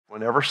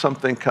Whenever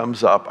something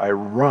comes up, I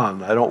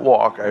run. I don't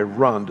walk. I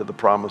run to the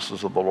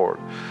promises of the Lord.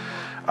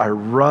 I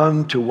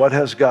run to what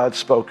has God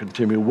spoken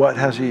to me? What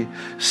has He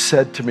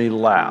said to me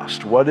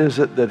last? What is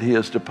it that He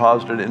has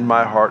deposited in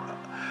my heart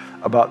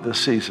about this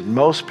season?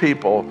 Most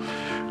people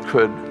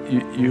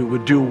you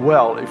would do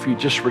well if you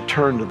just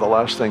returned to the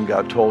last thing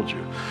God told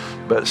you.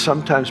 But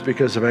sometimes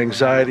because of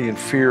anxiety and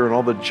fear and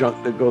all the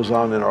junk that goes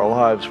on in our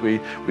lives, we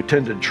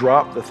tend to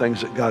drop the things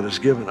that God has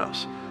given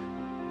us.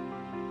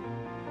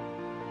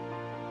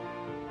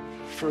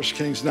 1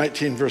 Kings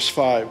 19, verse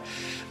 5.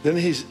 Then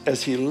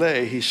as he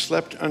lay, he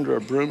slept under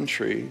a broom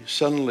tree.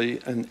 Suddenly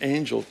an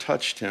angel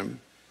touched him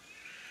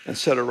and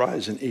said,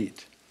 "Arise and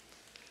eat."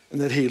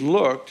 And then he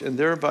looked, and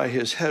there by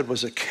his head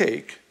was a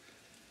cake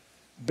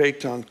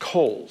baked on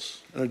coals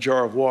and a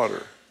jar of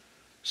water.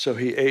 So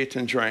he ate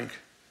and drank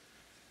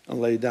and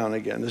lay down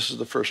again. This is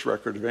the first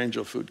record of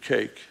angel food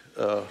cake.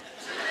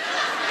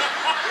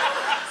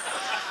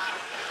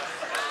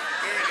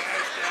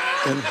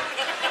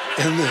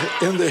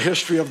 In the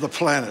history of the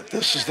planet,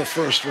 this is the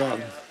first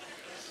one,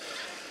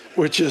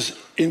 which is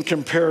in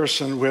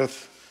comparison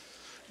with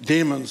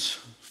demons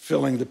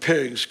filling the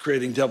pigs,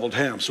 creating deviled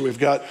ham. So we've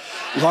got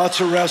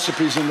lots of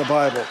recipes in the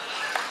Bible.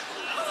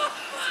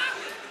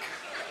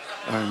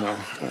 I know.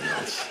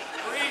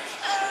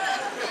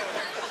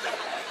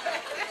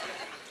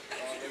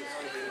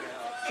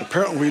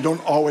 Apparently we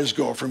don't always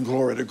go from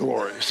glory to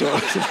glory. So.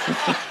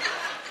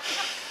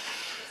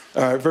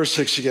 All right, verse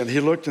 6 again.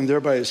 He looked, and there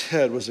by his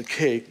head was a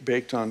cake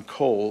baked on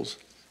coals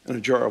and a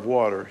jar of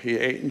water. He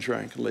ate and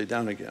drank and lay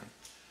down again.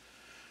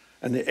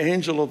 And the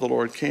angel of the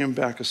Lord came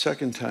back a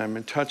second time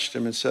and touched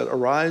him and said,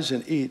 "Arise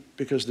and eat,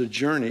 because the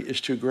journey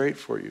is too great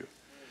for you."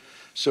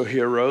 So he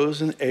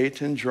arose and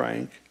ate and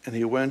drank, and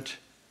he went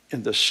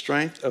in the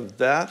strength of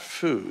that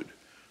food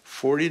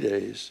 40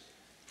 days,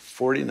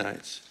 40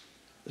 nights,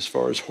 as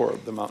far as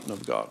Horeb, the mountain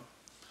of God.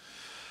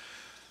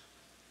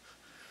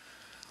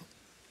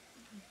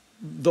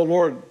 The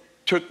Lord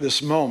took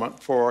this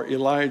moment for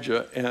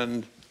Elijah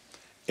and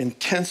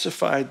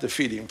intensified the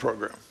feeding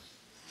program,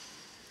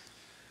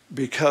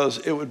 because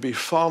it would be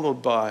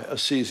followed by a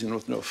season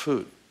with no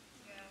food.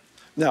 Yeah.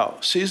 Now,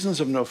 seasons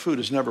of no food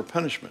is never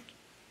punishment.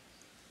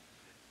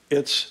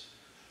 It's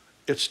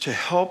to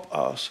help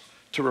us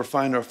to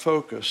refine our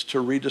focus,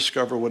 to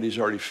rediscover what He's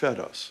already fed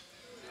us.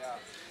 Yeah.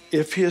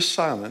 If He is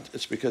silent,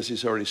 it's because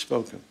He's already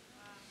spoken.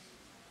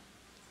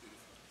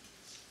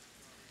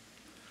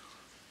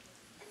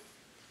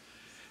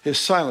 His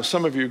silence.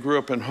 Some of you grew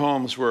up in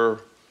homes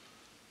where,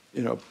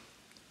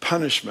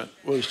 punishment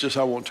was just,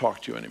 "I won't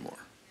talk to you anymore."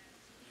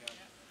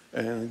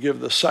 And give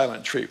the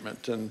silent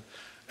treatment. And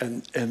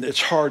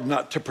it's hard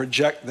not to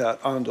project that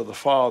onto the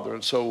Father.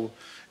 And so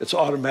it's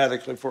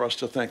automatically for us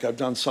to think, I've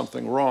done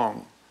something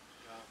wrong.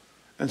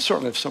 And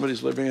certainly if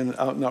somebody's living in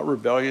out and out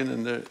rebellion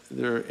and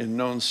they're in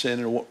known sin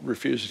and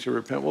refusing to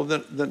repent, well,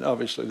 then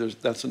obviously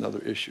that's another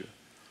issue.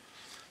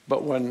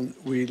 But when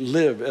we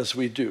live as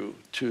we do,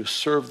 to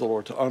serve the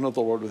Lord, to honor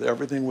the Lord with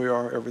everything we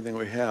are, everything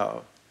we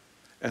have,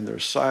 and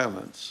there's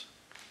silence,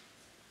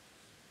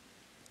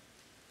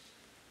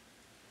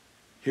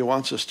 He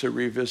wants us to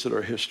revisit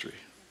our history.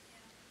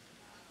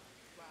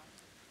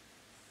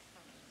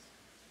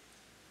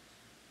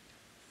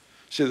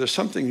 See, there's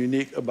something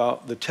unique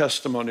about the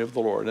testimony of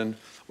the Lord. And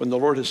when the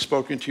Lord has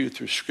spoken to you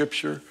through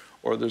Scripture,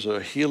 or there's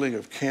a healing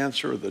of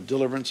cancer, or the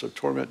deliverance of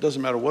torment, it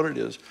doesn't matter what it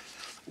is,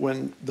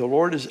 when the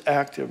Lord is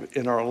active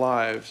in our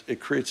lives, it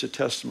creates a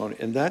testimony.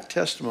 And that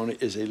testimony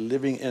is a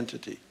living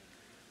entity.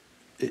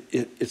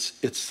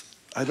 It's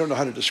I don't know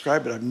how to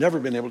describe it. I've never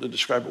been able to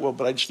describe it well,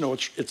 but I just know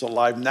it's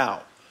alive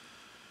now.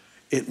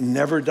 It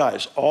never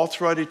dies. All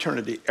throughout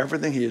eternity,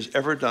 everything He has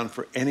ever done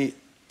for any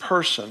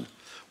person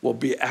will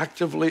be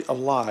actively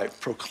alive,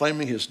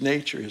 proclaiming His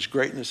nature, His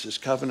greatness, His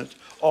covenant,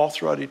 all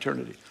throughout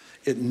eternity.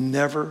 It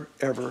never,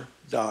 ever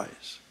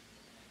dies.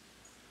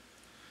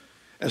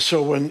 And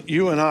so when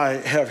you and I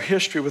have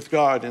history with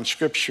God in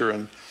Scripture,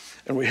 and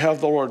we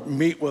have the Lord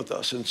meet with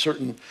us in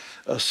certain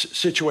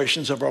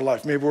situations of our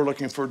life, maybe we're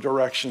looking for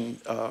direction,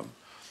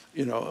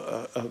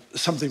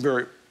 something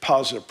very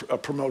positive, a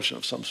promotion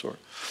of some sort.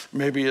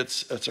 Maybe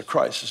it's a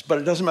crisis, but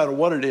it doesn't matter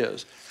what it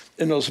is.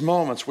 In those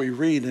moments we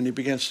read and He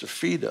begins to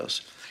feed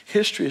us.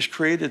 History is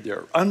created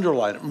there.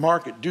 Underline it,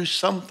 mark it, do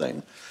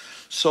something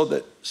so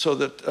that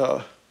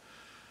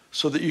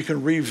you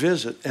can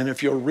revisit. And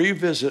if you'll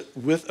revisit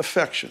with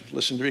affection,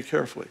 listen to me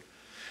carefully.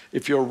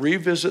 If you'll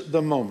revisit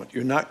the moment,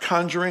 you're not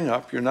conjuring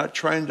up, you're not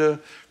trying to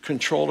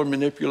control or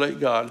manipulate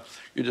God,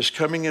 you're just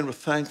coming in with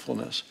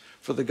thankfulness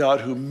for the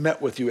God who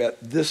met with you at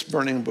this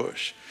burning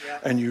bush,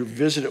 and you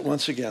visit it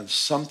once again,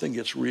 something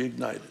gets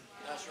reignited.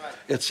 That's right.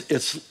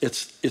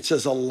 It's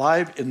as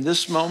alive in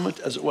this moment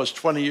as it was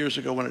 20 years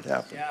ago when it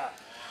happened. Yeah.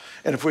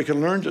 And if we can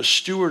learn to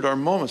steward our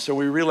moments, then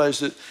we realize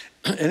that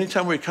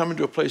anytime we come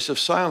into a place of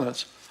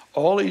silence,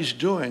 all He's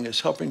doing is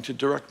helping to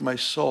direct my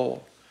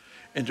soul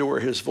into where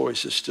His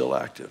voice is still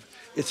active.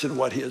 It's in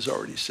what He has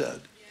already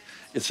said.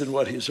 It's in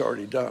what He's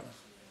already done.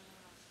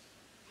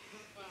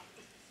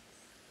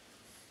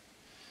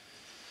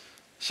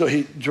 So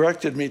he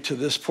directed me to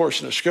this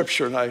portion of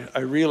Scripture, and I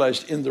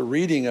realized in the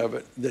reading of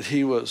it that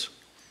he was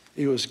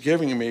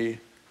giving me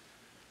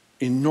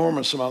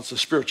enormous amounts of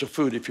spiritual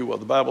food, if you will.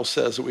 The Bible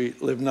says that we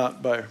live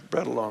not by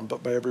bread alone,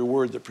 but by every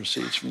word that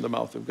proceeds from the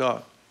mouth of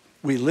God.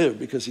 We live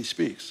because he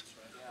speaks.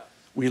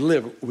 We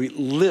live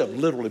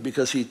literally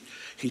because he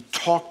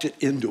talked it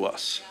into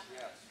us.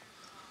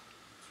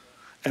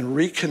 And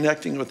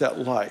reconnecting with that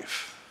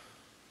life.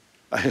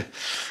 I had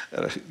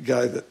a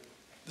guy that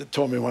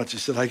told me once, he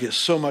said, I get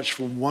so much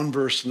from one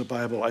verse in the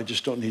Bible, I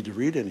just don't need to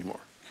read anymore.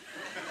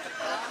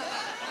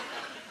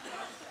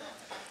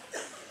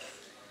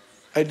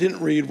 I didn't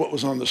read what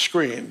was on the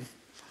screen,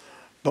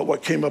 but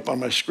what came up on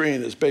my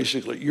screen is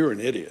basically, you're an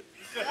idiot.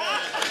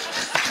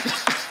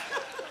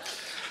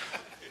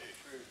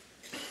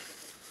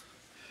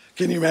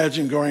 Can you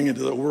imagine going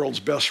into the world's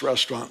best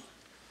restaurant,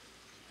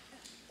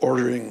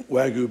 ordering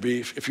Wagyu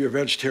beef? If you're a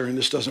vegetarian,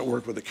 this doesn't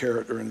work with a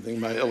carrot or anything.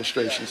 My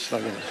illustration, it's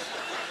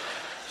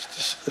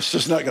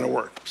just not going to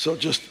work. So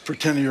just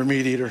pretend you're a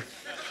meat eater.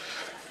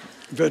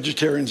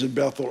 Vegetarians in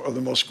Bethel are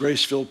the most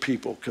grace-filled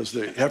people because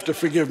they have to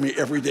forgive me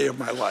every day of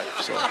my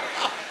life. So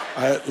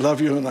I love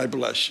you and I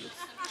bless you.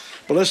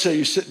 But let's say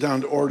you sit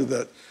down to order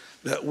that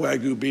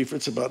Wagyu beef.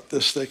 It's about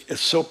this thick.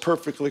 It's so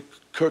perfectly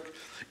cooked.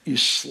 You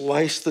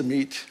slice the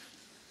meat.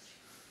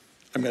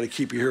 I'm going to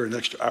keep you here an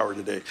extra hour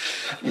today.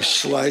 You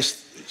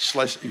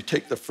slice, you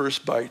take the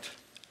first bite.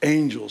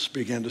 Angels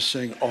begin to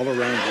sing all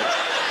around you.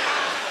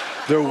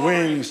 Their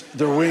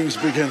wings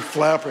begin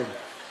flapping.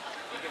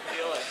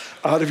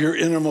 Out of your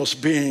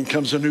innermost being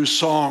comes a new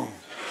song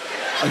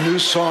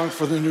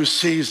for the new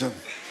season.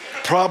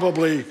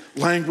 Probably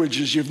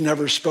languages you've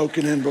never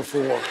spoken in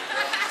before.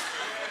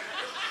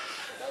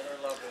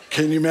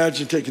 Can you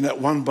imagine taking that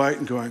one bite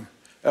and going,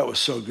 that was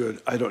so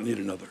good, I don't need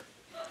another.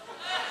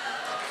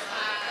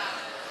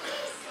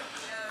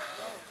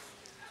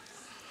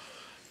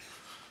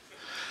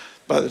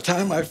 By the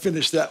time I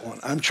finish that one,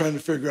 I'm trying to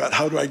figure out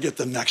how do I get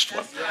the next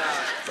one.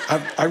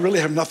 I really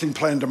have nothing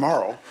planned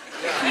tomorrow.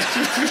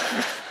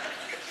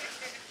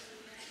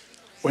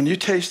 When you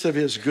taste of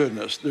his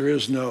goodness,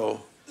 there's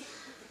no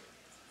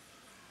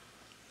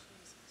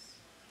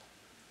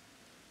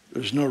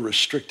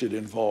restricted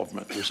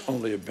involvement. There's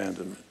only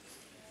abandonment.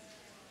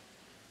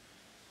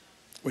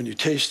 When you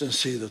taste and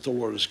see that the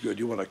Lord is good,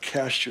 you want to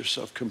cast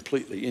yourself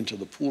completely into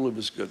the pool of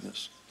his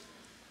goodness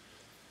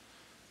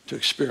to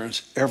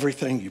experience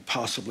everything you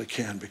possibly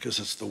can, because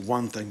it's the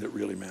one thing that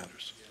really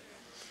matters.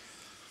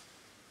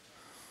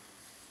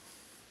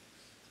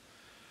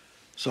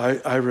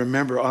 So I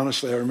remember,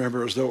 honestly, I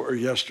remember as though it were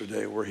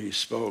yesterday where he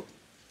spoke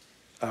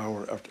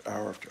hour after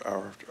hour after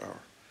hour after hour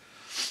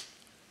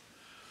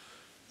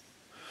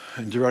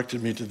and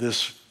directed me to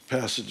this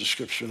passage of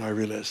Scripture, and I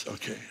realized,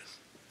 okay.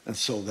 And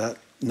so that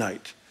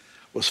night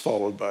was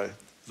followed by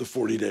the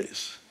 40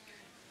 days.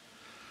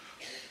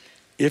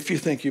 If you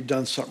think you've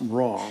done something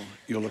wrong,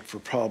 you'll look for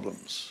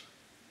problems.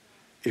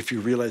 If you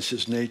realize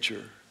his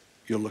nature,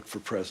 you'll look for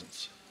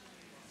presence.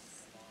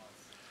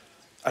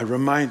 I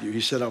remind you,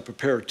 he said, I'll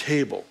prepare a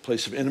table,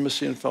 place of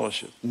intimacy and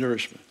fellowship,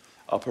 nourishment.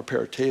 I'll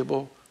prepare a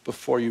table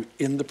before you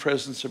in the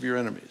presence of your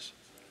enemies.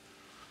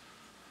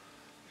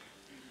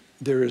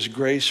 There is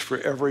grace for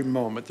every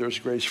moment. There's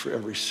grace for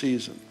every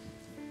season.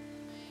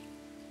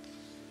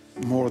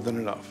 More than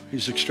enough.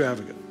 He's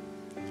extravagant.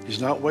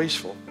 He's not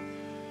wasteful.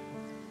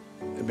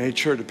 He made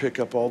sure to pick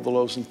up all the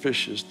loaves and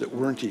fishes that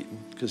weren't eaten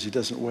because he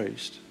doesn't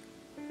waste.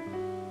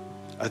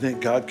 I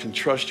think God can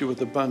trust you with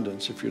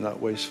abundance if you're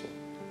not wasteful.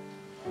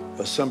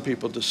 But some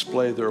people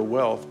display their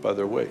wealth by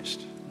their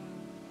waste.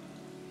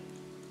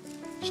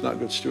 It's not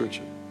good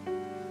stewardship.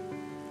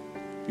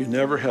 You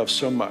never have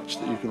so much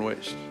that you can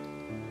waste.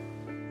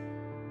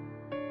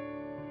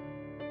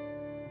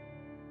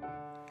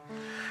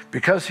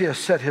 Because he has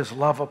set his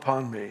love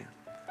upon me,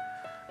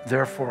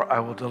 therefore I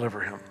will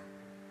deliver him.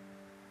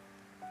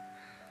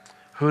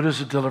 Who does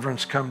the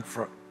deliverance come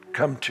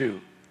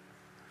to?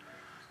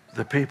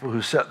 The people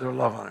who set their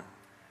love on him.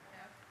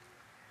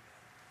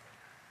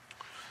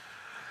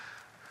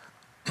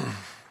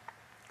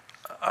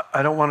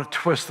 I don't want to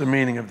twist the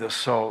meaning of this,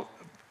 so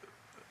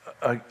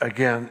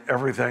again,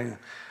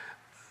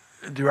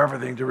 do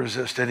everything to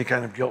resist any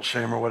kind of guilt,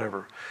 shame, or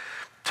whatever.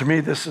 To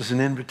me, this is an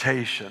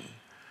invitation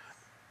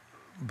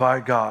by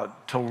God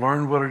to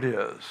learn what it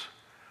is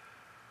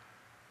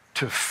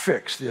to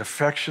fix the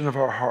affection of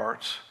our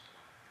hearts,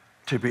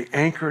 to be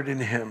anchored in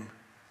him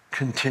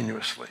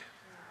continuously.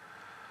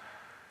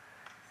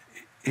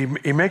 He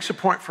makes a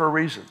point for a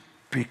reason.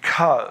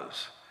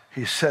 Because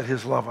he set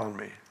his love on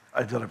me,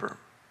 I deliver him.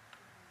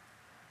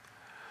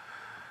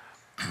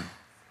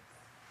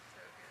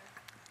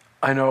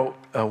 I know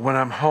when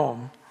I'm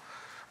home,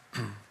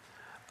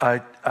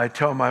 I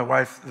tell my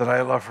wife that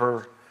I love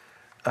her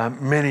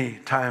many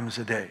times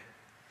a day.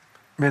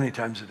 Many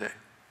times a day.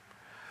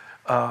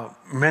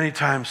 Many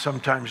times,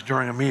 sometimes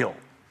during a meal.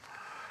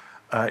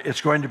 It's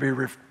going to be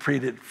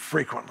repeated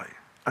frequently.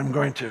 I'm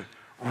going to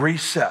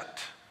reset.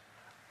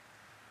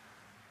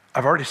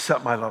 I've already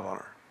set my love on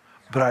her,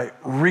 but I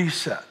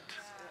reset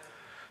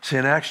See,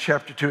 in Acts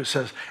chapter 2, it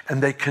says,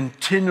 and they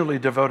continually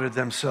devoted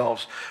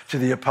themselves to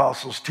the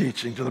apostles'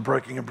 teaching, to the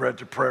breaking of bread,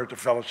 to prayer, to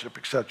fellowship,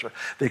 etc.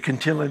 They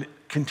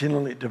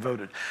continually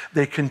devoted.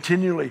 They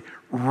continually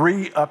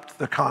re-upped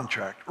the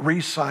contract,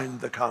 re-signed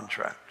the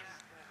contract.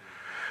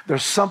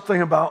 There's something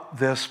about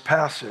this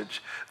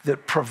passage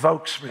that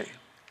provokes me.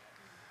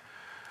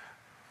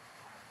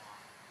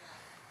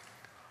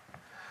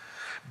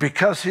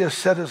 Because he has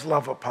set his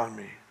love upon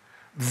me,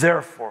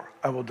 therefore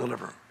I will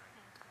deliver him.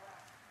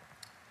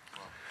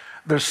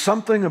 There's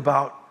something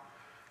about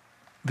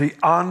the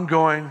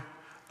ongoing,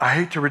 I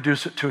hate to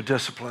reduce it to a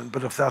discipline,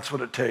 but if that's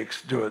what it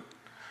takes, do it.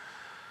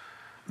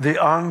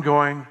 The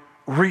ongoing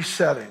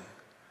resetting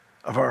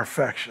of our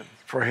affection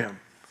for him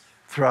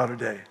throughout a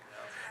day.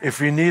 If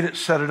you need it,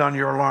 set it on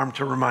your alarm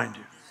to remind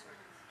you.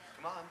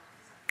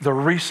 The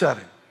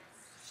resetting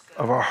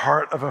of our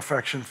heart of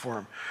affection for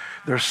him.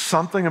 There's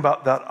something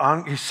about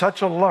that. He's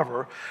such a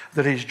lover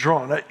that he's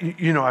drawn.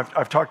 You know,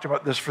 I've talked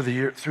about this through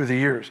the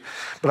years.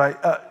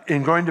 But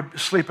in going to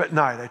sleep at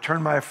night, I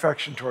turn my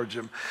affection towards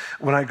him.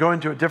 When I go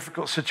into a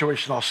difficult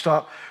situation, I'll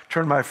stop,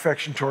 turn my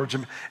affection towards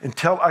him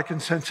until I can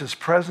sense his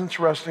presence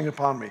resting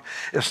upon me.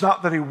 It's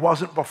not that he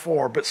wasn't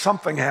before, but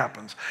something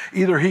happens.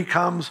 Either he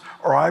comes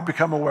or I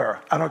become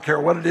aware. I don't care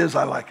what it is,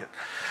 I like it.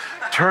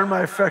 Turn my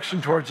affection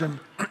towards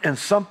him, and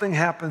something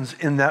happens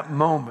in that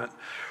moment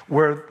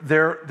where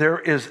there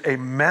is a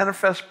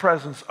manifest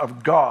presence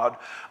of God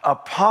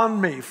upon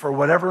me for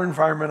whatever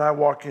environment I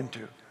walk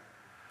into.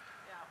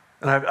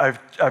 And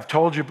I've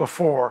told you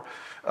before,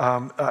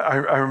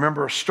 I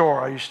remember a store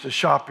I used to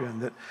shop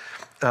in that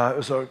it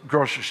was a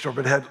grocery store,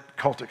 but it had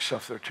cultic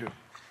stuff there too.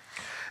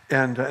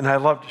 And I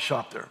loved to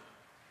shop there.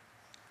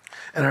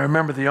 And I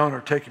remember the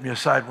owner taking me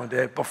aside one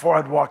day. Before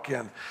I'd walk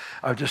in,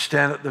 I would just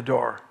stand at the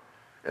door.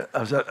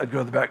 I'd go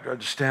to the back door, I'd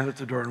just stand at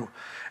the door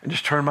and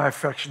just turn my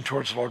affection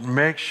towards the Lord,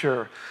 make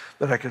sure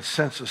that I could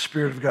sense the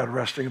Spirit of God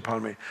resting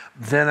upon me.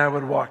 Then I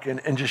would walk in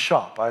and just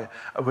shop. I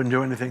wouldn't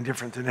do anything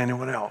different than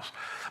anyone else.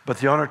 But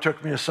the owner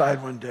took me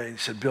aside one day and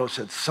said, Bill,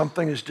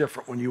 something is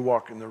different when you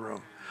walk in the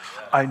room.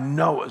 I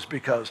know it's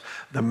because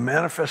the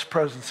manifest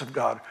presence of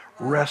God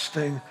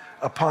resting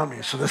upon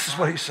me. So this is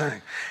what he's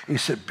saying. He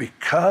said,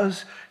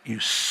 because you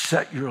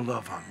set your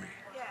love on me,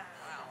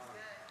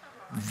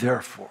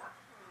 therefore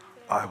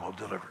I will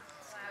deliver.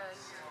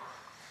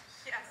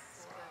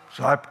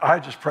 So I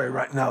just pray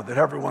right now that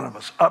every one of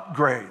us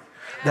upgrade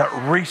that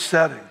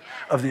resetting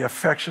of the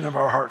affection of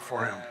our heart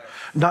for him.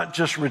 Not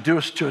just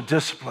reduced to a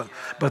discipline,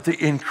 but the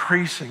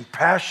increasing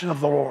passion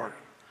of the Lord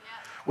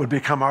would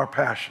become our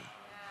passion.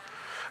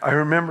 I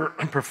remember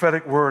a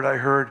prophetic word I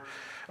heard,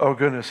 oh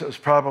goodness, it was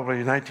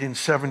probably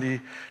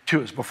 1972.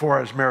 It was before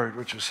I was married,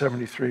 which was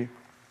 73.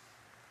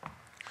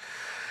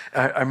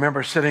 I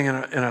remember sitting in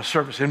a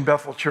service in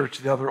Bethel Church,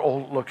 the other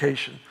old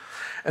location,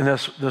 and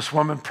this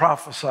woman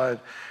prophesied,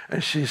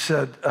 and she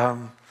said,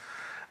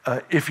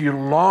 if you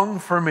long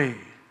for me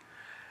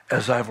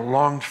as I've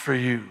longed for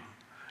you,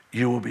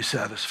 you will be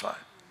satisfied.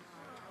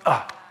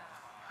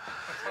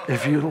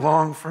 If you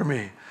long for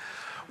me.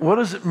 What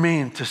does it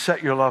mean to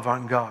set your love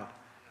on God?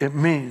 It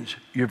means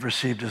you've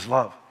received his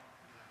love.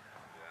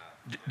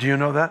 Do you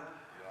know that?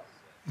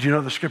 Do you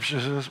know the scripture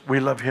says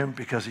we love him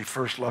because he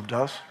first loved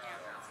us?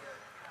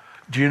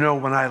 Do you know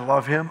when I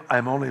love him,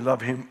 I'm only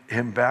loving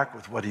him back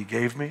with what he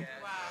gave me?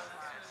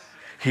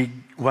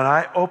 When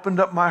I opened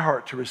up my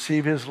heart to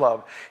receive his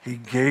love, he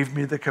gave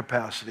me the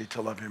capacity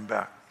to love him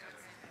back.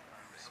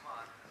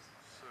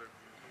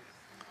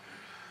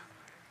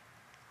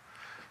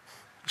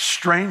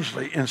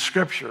 Strangely, in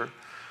Scripture,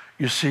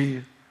 you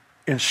see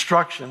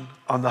instruction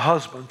on the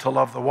husband to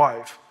love the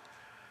wife,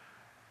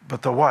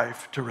 but the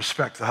wife to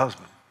respect the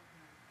husband.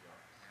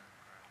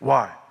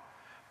 Why?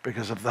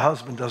 Because if the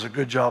husband does a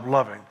good job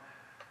loving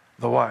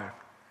the wife,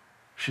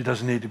 she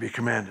doesn't need to be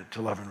commanded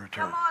to love in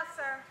return. Come on,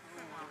 sir.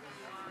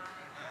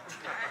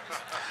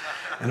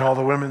 And all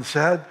the women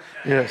said,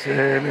 yes,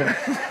 amen.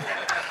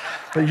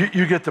 But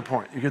you get the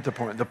point. You get the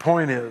point. The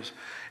point is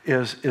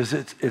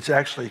it's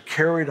actually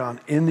carried on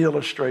in the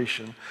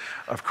illustration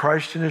of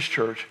Christ and his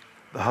church,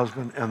 the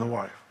husband and the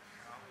wife.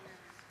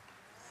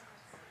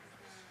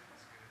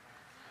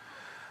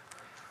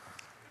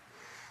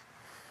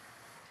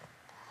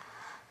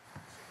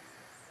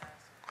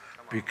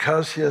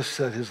 Because he has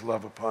set his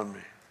love upon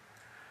me,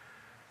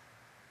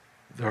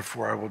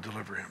 therefore I will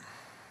deliver him.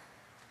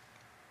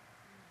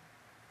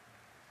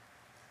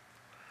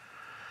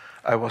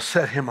 I will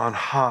set him on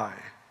high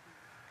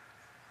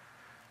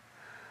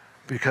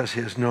because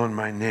he has known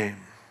my name.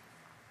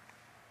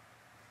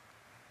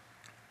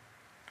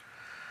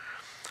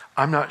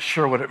 I'm not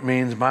sure what it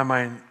means. My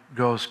mind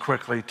goes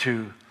quickly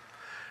to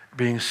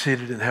being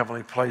seated in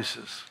heavenly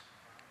places.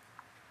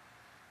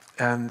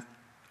 And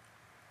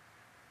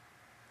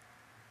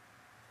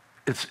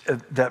it's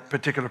that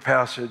particular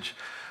passage,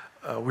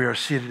 we are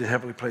seated in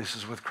heavenly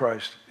places with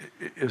Christ,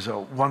 is a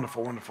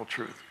wonderful, wonderful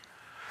truth.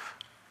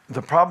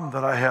 The problem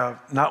that I have,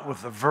 not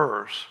with the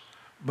verse,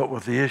 but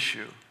with the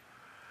issue,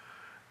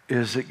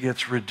 is it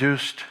gets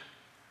reduced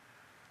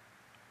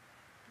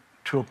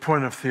to a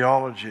point of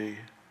theology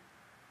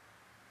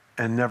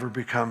and never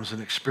becomes an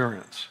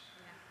experience.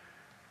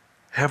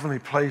 Heavenly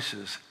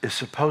places is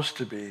supposed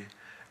to be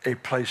a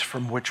place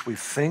from which we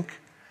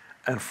think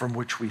and from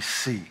which we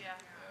see.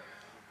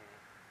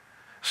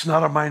 It's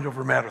not a mind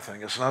over matter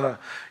thing. It's not a,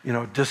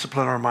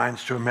 discipline our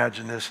minds to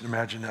imagine this and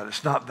imagine that.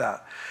 It's not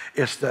that.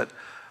 It's that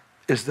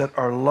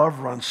our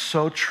love runs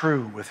so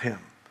true with him.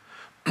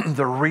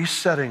 The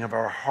resetting of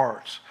our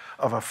hearts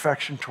of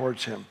affection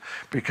towards him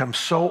becomes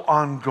so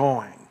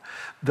ongoing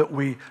that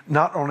we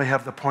not only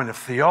have the point of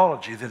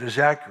theology that is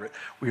accurate,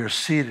 we are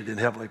seated in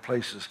heavenly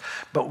places,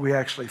 but we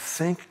actually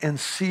think and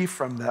see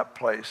from that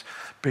place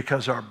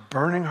because our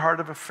burning heart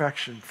of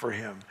affection for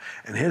him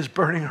and his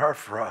burning heart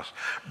for us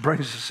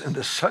brings us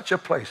into such a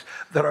place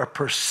that our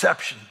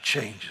perception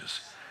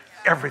changes.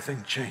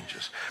 Everything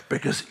changes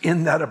because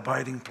in that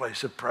abiding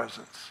place of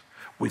presence,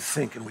 we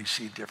think and we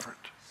see different.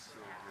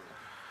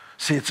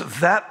 See, it's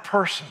that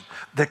person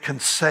that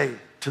can say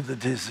to the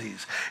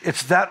disease.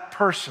 It's that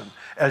person,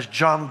 as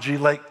John G.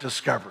 Lake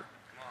discovered,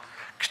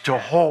 to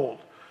hold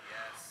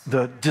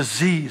the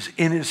disease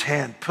in his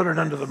hand, put it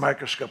under the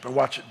microscope and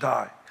watch it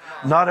die.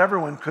 Not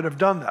everyone could have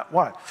done that.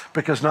 Why?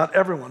 Because not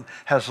everyone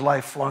has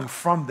life flowing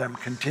from them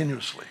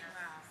continuously.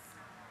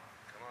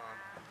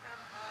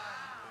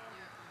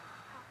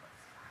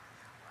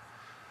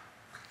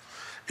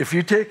 If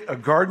you take a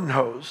garden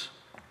hose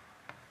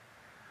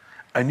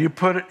and you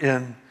put it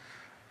in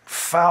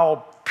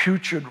foul,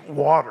 putrid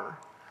water,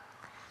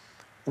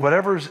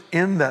 whatever's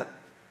in that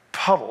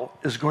puddle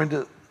is going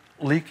to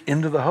leak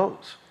into the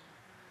hose.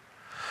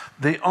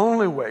 The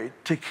only way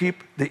to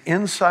keep the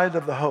inside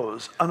of the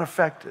hose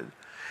unaffected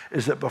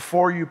is that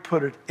before you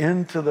put it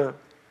into the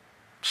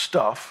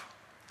stuff,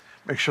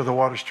 make sure the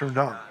water's turned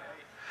on.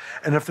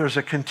 And if there's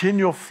a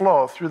continual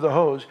flow through the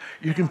hose,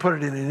 you can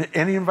put it in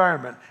any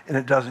environment and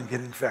it doesn't get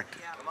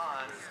infected.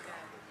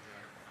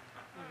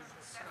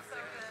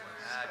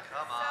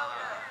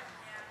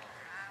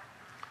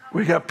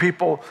 We got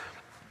people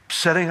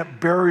setting up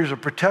barriers of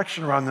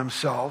protection around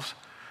themselves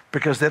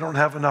because they don't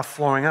have enough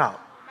flowing out.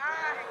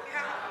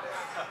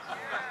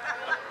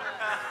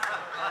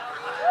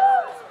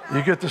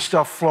 You get the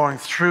stuff flowing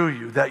through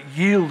you, that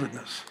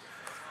yieldedness.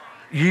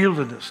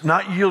 Yieldedness,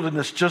 not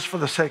yieldedness just for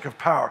the sake of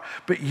power,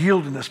 but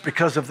yieldedness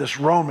because of this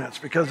romance,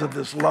 because of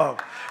this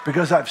love,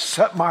 because I've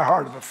set my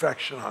heart of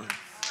affection on him.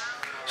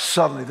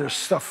 Suddenly there's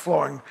stuff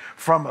flowing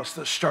from us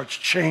that starts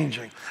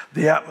changing.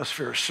 The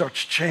atmosphere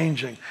starts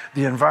changing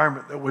the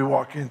environment that we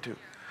walk into.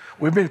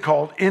 We've been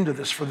called into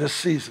this for this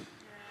season.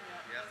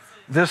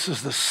 This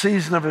is the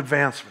season of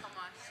advancement.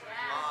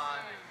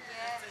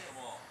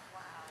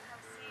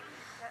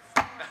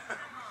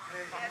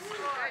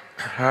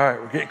 All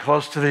right, we're getting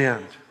close to the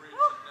end.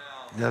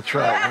 That's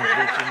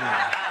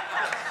right.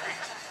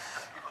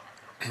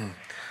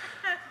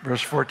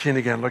 Verse 14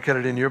 again. Look at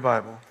it in your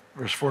Bible.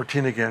 Verse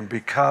 14 again.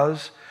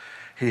 Because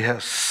he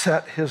has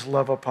set his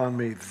love upon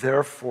me,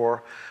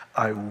 therefore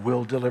I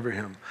will deliver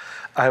him.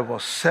 I will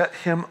set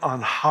him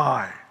on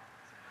high.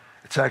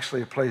 It's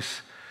actually a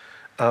place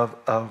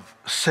of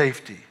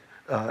safety,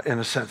 in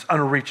a sense,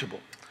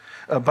 unreachable.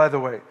 By the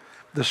way,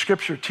 the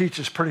scripture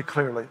teaches pretty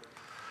clearly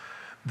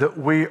that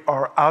we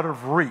are out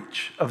of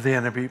reach of the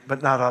enemy,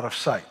 but not out of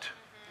sight.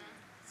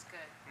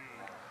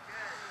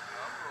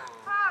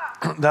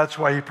 That's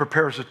why he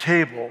prepares a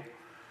table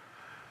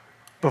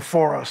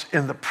before us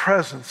in the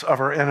presence of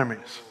our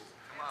enemies.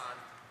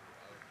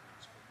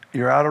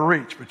 You're out of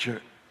reach, but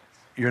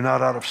you're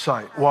not out of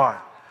sight. Why?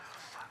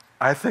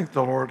 I think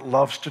the Lord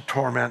loves to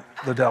torment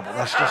the devil.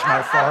 That's just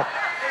my thought.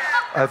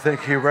 I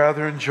think he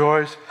rather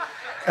enjoys.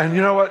 And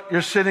you know what?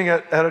 You're sitting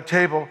at a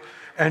table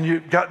and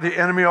you've got the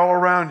enemy all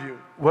around you.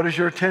 What is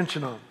your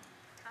attention on?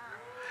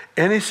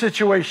 Any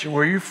situation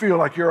where you feel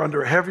like you're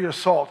under heavy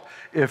assault,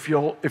 if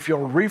you'll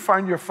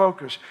refine your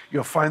focus,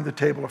 you'll find the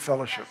table of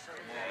fellowship.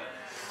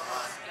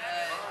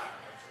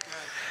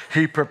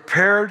 He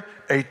prepared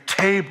a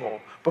table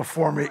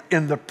before me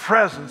in the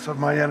presence of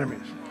my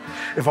enemies.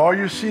 If all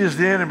you see is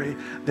the enemy,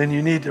 then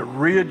you need to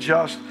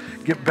readjust,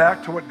 get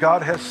back to what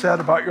God has said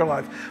about your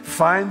life.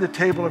 Find the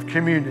table of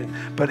communion,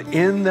 but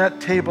in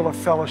that table of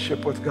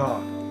fellowship with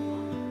God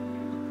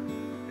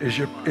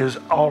is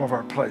all of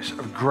our place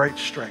of great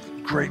strength,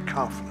 great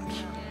confidence,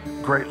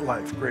 great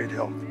life, great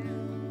health.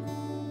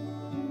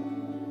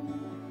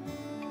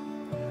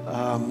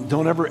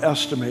 Don't ever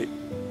estimate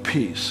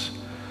peace,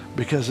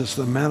 because it's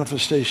the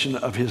manifestation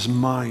of his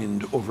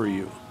mind over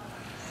you.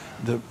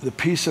 The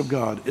peace of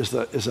God is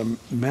a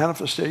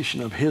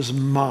manifestation of his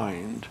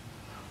mind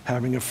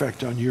having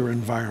effect on your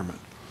environment,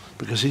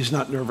 because he's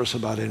not nervous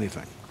about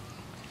anything.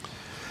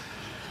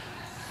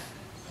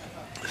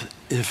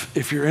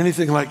 If you're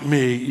anything like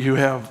me, you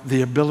have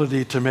the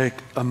ability to make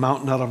a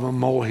mountain out of a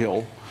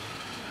molehill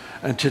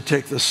and to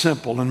take the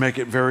simple and make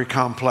it very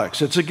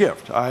complex. It's a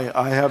gift.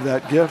 I have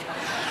that gift,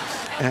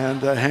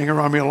 and hang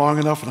around me long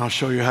enough and I'll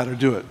show you how to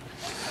do it.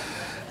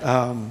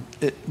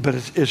 But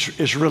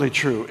it's really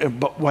true.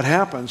 But what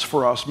happens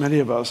for us, many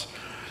of us,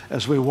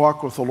 as we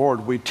walk with the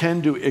Lord, we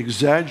tend to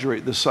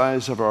exaggerate the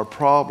size of our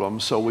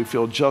problems so we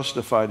feel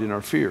justified in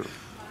our fear.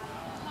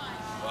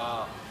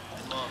 Wow.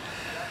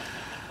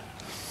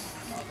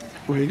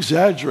 We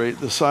exaggerate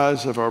the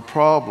size of our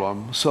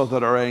problem so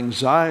that our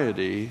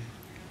anxiety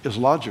is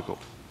logical.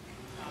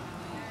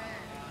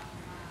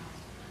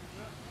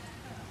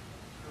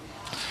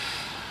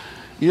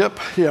 Yep,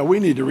 yeah, we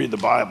need to read the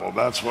Bible.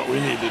 That's what we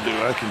need to do,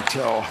 I can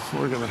tell.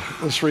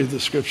 Let's read the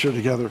scripture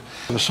together.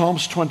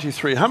 Psalms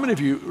 23. How many of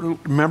you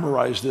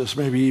memorized this,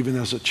 maybe even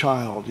as a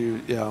child?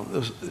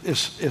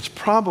 It's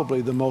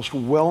probably the most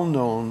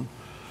well-known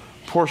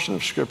portion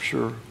of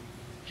scripture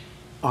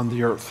on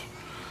the earth.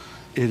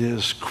 It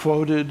is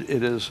quoted.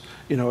 It is,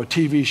 a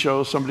TV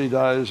show, somebody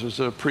dies, there's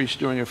a priest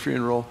doing a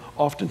funeral.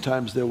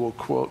 Oftentimes they will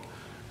quote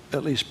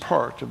at least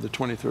part of the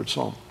 23rd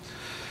Psalm.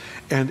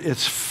 And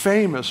it's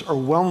famous or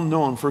well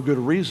known for good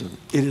reason.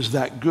 It is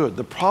that good.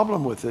 The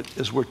problem with it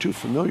is we're too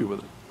familiar with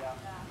it.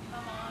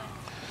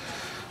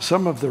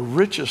 Some of the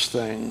richest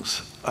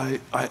things, I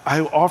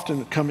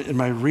often come in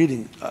my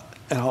reading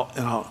and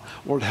I'll,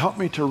 Lord, help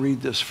me to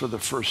read this for the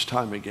first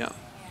time again.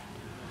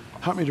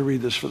 Help me to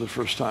read this for the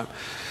first time.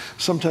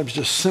 Sometimes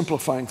just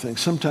simplifying things,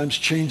 sometimes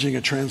changing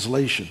a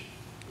translation,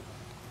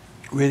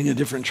 reading a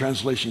different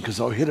translation because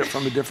I'll hit it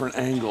from a different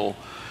angle.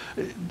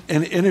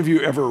 Any of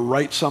you ever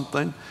write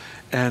something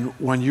and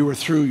when you were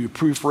through, you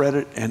proofread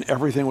it and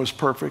everything was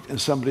perfect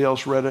and somebody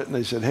else read it and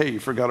they said, hey, you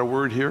forgot a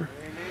word here?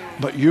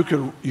 But you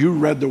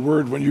read the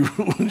word when you,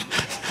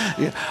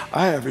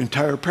 I have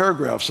entire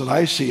paragraphs that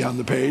I see on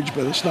the page,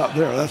 but it's not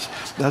there.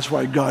 That's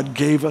why God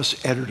gave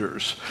us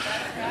editors,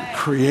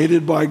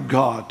 created by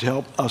God to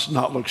help us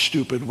not look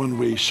stupid when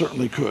we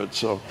certainly could.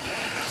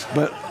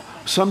 But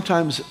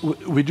sometimes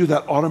we do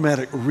that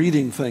automatic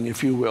reading thing,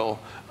 if you will.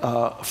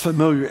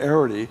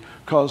 Familiarity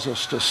causes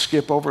us to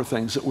skip over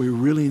things that we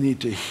really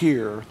need to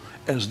hear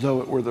as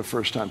though it were the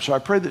first time. So I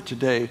pray that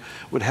today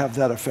would have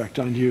that effect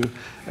on you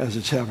as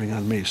it's having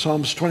on me.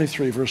 Psalms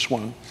 23, verse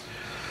 1.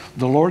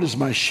 The Lord is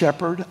my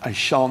shepherd, I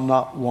shall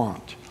not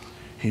want.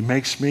 He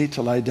makes me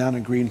to lie down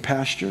in green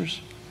pastures.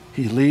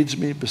 He leads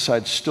me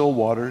beside still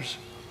waters.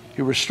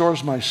 He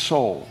restores my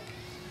soul.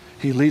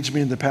 He leads me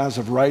in the paths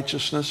of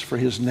righteousness for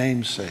his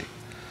name's sake.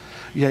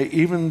 Yea,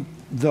 even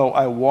though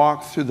I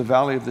walk through the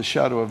valley of the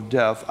shadow of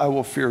death, I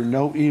will fear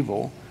no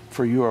evil,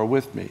 for you are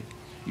with me.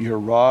 Your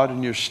rod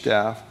and your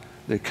staff,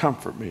 they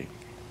comfort me.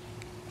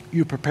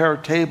 You prepare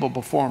a table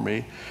before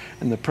me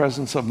in the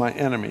presence of my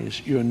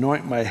enemies. You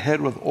anoint my head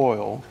with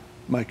oil.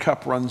 My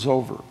cup runs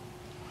over.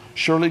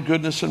 Surely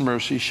goodness and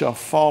mercy shall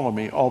follow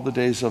me all the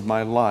days of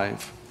my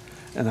life,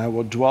 and I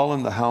will dwell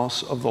in the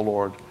house of the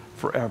Lord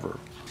forever.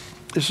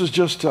 This is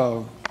just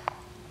a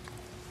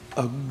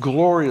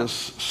glorious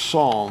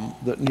psalm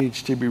that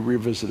needs to be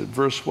revisited.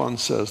 Verse 1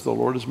 says, the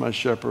Lord is my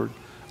shepherd,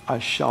 I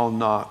shall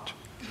not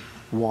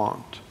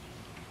want.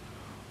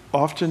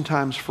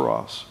 Oftentimes for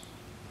us,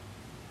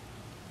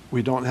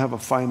 we don't have a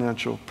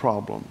financial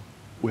problem.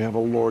 We have a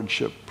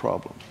lordship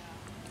problem.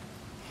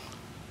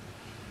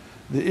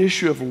 The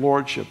issue of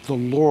lordship, the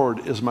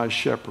Lord is my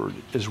shepherd,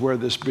 is where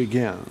this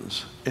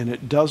begins. And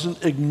it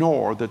doesn't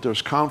ignore that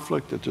there's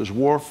conflict, that there's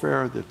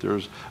warfare, that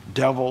there's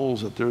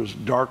devils, that there's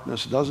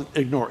darkness. It doesn't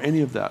ignore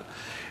any of that.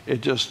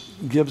 It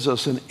just gives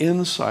us an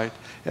insight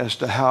as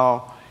to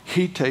how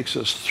he takes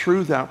us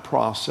through that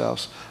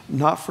process,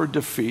 not for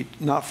defeat,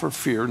 not for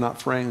fear,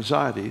 not for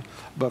anxiety,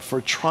 but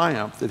for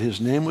triumph, that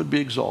his name would be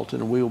exalted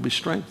and we will be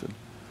strengthened.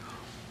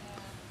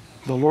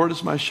 The Lord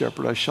is my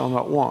shepherd, I shall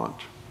not want.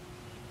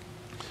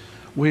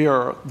 We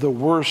are the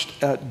worst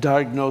at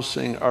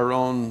diagnosing our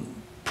own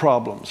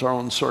problems, our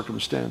own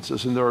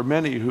circumstances. And there are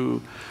many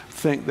who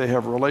think they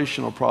have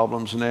relational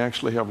problems and they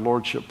actually have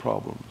lordship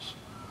problems.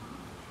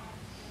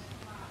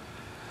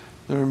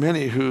 There are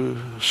many who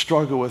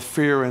struggle with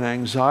fear and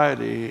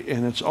anxiety,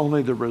 and it's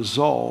only the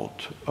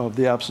result of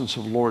the absence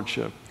of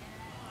lordship.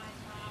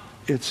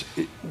 I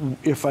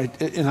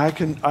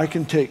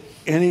can take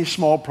any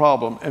small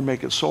problem and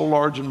make it so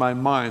large in my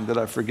mind that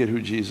I forget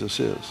who Jesus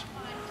is.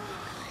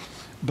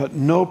 But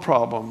no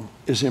problem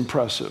is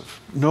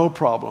impressive. No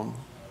problem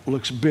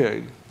looks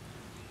big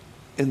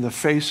in the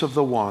face of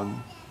the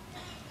one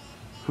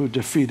who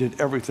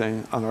defeated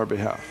everything on our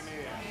behalf.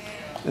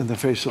 In the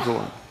face of the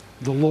one.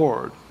 The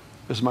Lord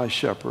is my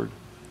shepherd,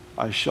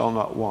 I shall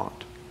not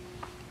want.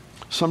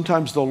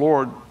 Sometimes the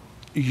Lord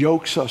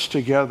yokes us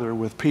together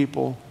with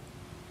people,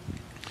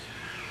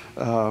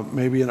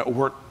 maybe in a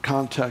work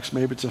context,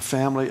 maybe it's a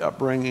family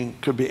upbringing,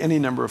 could be any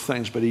number of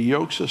things, but he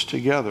yokes us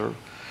together.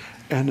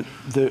 And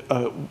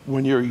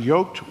when you're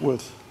yoked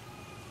with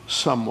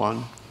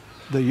someone,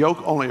 the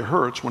yoke only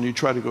hurts when you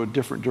try to go a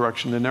different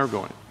direction than they're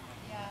going.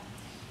 Yeah.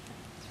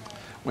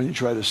 When you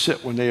try to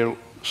sit when they are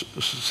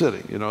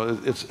sitting,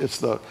 it's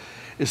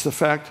the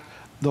fact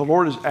the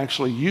Lord is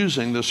actually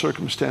using the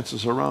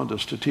circumstances around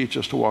us to teach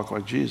us to walk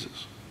like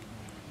Jesus.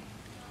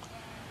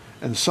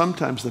 And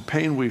sometimes the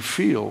pain we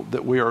feel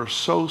that we are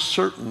so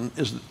certain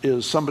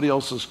is somebody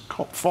else's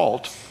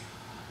fault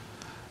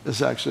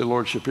is actually a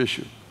lordship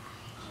issue.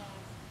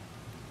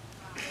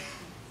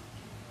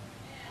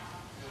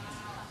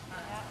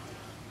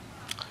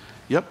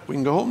 Yep, we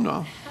can go home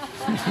now.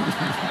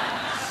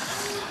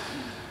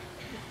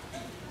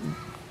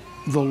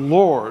 The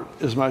Lord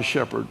is my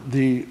shepherd.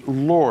 The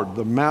Lord,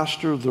 the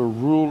master, the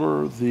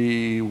ruler,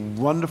 the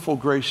wonderful,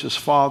 gracious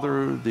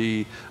Father,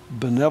 the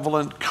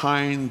benevolent,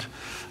 kind,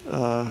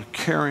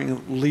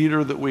 caring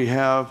leader that we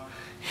have,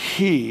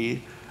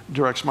 He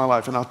directs my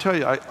life. And I'll tell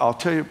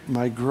you,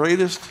 my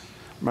greatest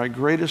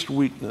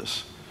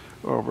weakness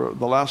over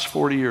the last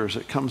 40 years,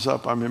 it comes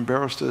up. I'm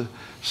embarrassed to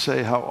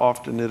say how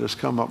often it has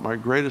come up. My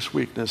greatest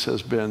weakness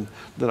has been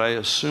that I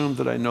assume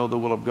that I know the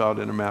will of God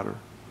in a matter.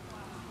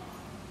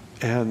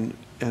 And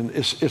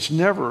it's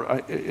never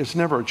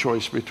a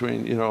choice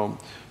between, you know,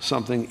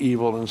 something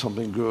evil and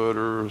something good,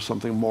 or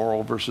something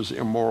moral versus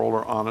immoral,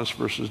 or honest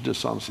versus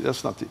dishonesty.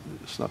 That's not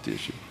the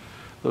issue.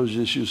 Those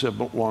issues have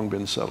long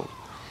been settled.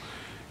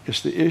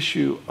 It's the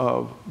issue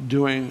of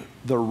doing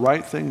the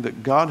right thing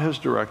that God has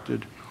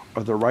directed,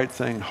 or the right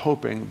thing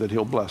hoping that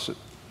He'll bless it.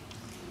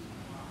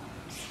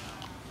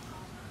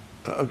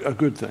 A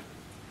good thing.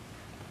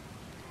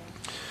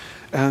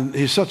 And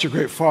He's such a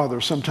great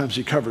Father, sometimes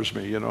He covers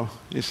me, you know.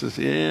 He says,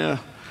 yeah,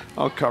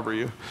 I'll cover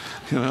you.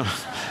 You know,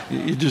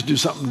 you just do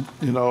something,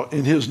 you know,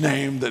 in His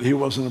name that He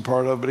wasn't a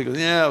part of, but He goes,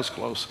 yeah, it was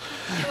close.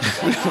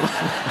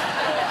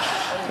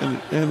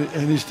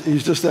 and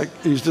he's just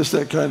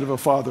that kind of a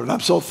Father. And I'm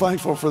so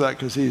thankful for that,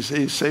 because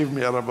He's saved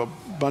me out of a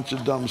bunch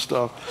of dumb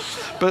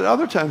stuff. But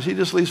other times He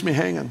just leaves me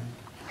hanging.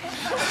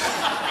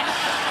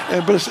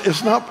 But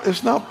it's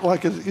not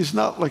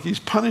like He's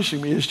punishing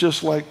me. It's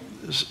just like,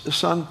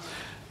 son,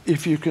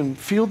 if you can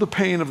feel the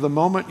pain of the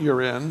moment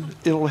you're in,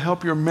 it'll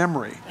help your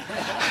memory.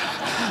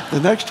 The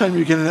next time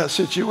you get in that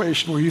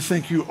situation where you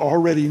think you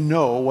already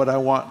know what I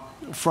want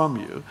from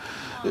you.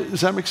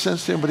 Does that make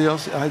sense to anybody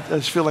else? I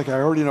just feel like I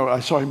already know. I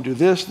saw Him do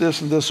this,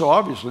 this, and this, so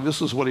obviously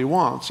this is what He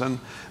wants. And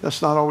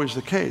that's not always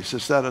the case.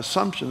 It's that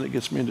assumption that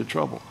gets me into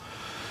trouble.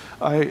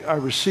 I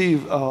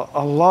receive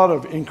a lot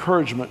of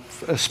encouragement,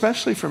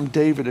 especially from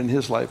David in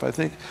his life. I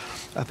think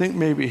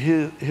maybe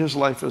his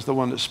life is the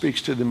one that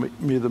speaks to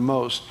me the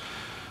most.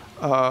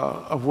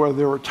 Of where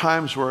there were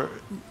times where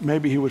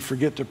maybe he would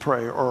forget to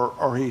pray,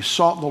 or he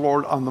sought the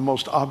Lord on the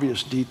most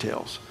obvious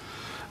details.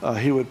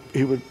 He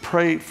would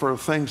pray for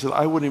things that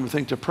I wouldn't even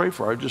think to pray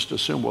for. I just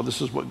assume, well,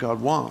 this is what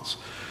God wants,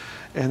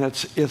 and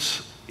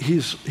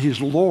He's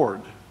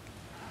Lord.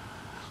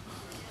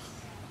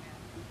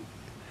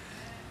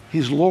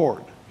 He's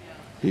Lord.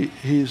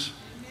 He's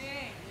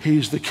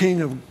the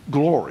King of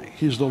glory.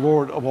 He's the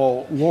Lord of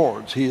all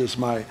lords. He is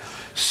my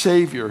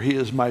Savior. He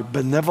is my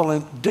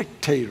benevolent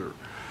dictator.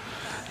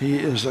 He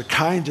is a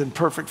kind and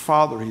perfect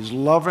Father. He's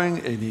loving,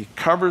 and He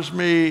covers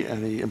me,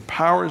 and He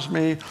empowers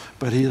me,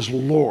 but He is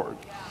Lord.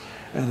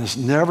 And it's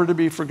never to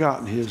be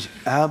forgotten. He is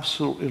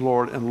absolutely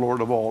Lord and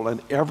Lord of all.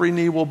 And every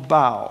knee will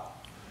bow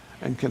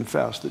and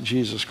confess that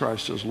Jesus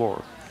Christ is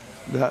Lord.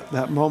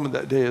 That moment,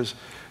 that day is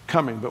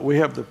coming, but we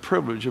have the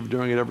privilege of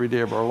doing it every day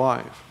of our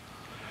life.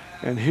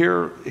 And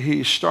here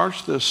he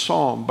starts this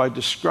psalm by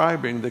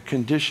describing the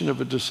condition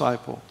of a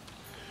disciple.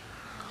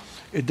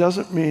 It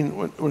doesn't mean,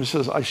 when it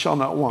says, I shall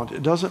not want,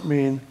 it doesn't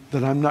mean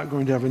that I'm not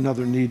going to have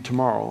another need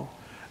tomorrow.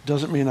 It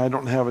doesn't mean I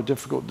don't have a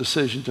difficult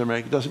decision to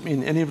make. It doesn't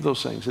mean any of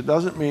those things. It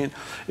doesn't mean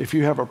if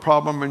you have a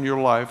problem in your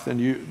life,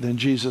 then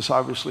Jesus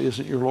obviously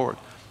isn't your Lord.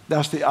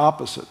 That's the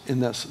opposite in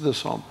this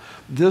psalm.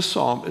 This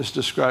psalm is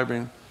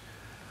describing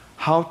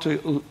how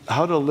to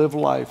live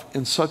life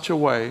in such a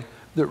way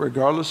that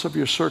regardless of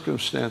your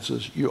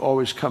circumstances, you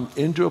always come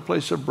into a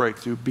place of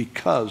breakthrough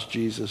because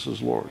Jesus is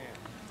Lord.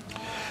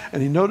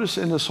 And you notice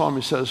in the psalm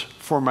he says,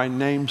 for my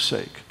name's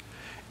sake.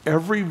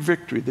 Every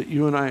victory that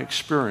you and I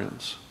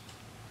experience,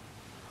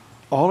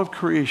 all of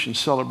creation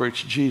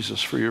celebrates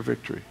Jesus for your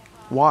victory.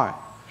 Why?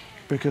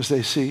 Because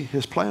they see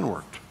His plan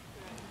worked.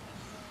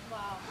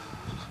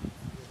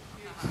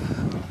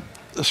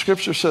 The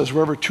scripture says,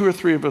 wherever 2 or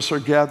 3 of us are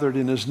gathered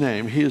in His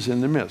name, He is in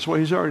the midst. Well,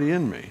 He's already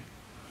in me.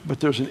 But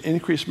there's an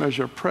increased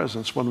measure of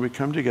presence when we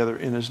come together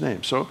in His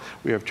name. So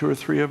we have 2 or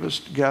 3 of us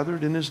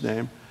gathered in His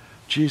name.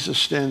 Jesus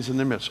stands in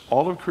the midst.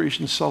 All of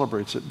creation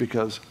celebrates it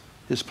because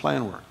His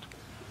plan worked.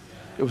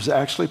 It was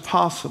actually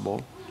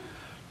possible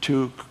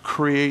to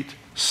create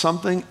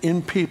something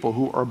in people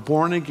who are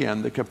born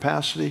again, the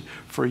capacity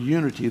for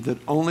unity that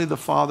only the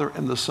Father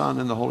and the Son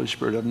and the Holy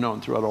Spirit have known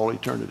throughout all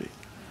eternity.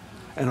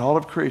 And all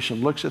of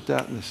creation looks at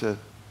that and they said,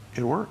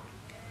 it worked.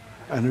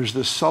 And there's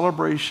this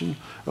celebration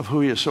of who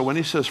He is. So when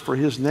he says for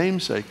His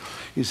name's sake,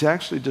 he's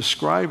actually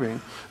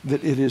describing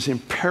that it is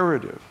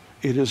imperative,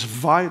 it is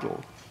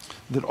vital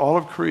that all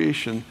of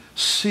creation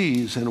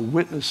sees and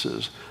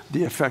witnesses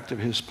the effect of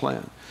His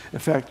plan. In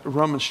fact,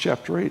 Romans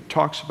chapter 8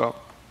 talks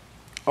about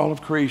all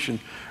of creation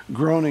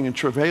groaning and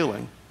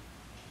travailing.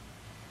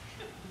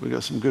 We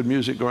got some good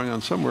music going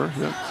on somewhere.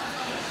 Yeah.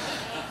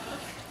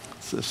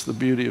 It's the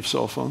beauty of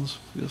cell phones.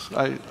 Yes.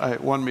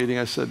 At one meeting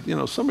I said, you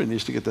know, somebody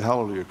needs to get the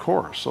Hallelujah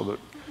chorus so that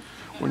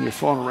when your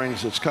phone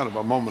rings, it's kind of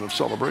a moment of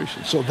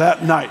celebration. So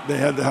that night they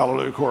had the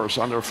Hallelujah chorus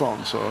on their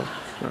phone.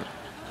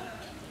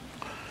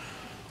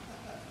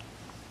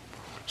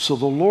 So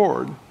the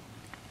Lord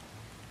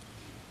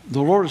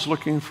is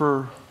looking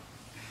for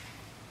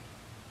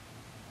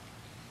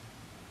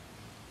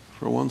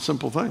one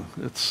simple thing.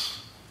 It's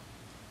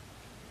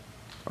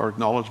our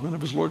acknowledgement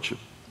of his lordship.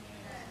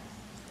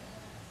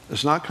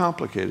 It's not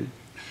complicated.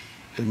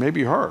 It may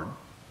be hard,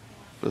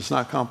 but it's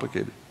not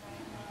complicated.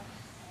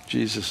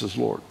 Jesus is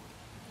Lord.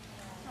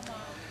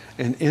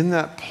 And in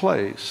that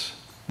place,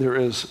 there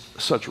is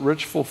such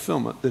rich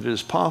fulfillment that it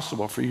is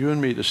possible for you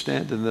and me to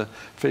stand in the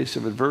face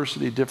of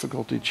adversity,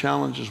 difficulty,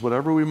 challenges,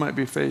 whatever we might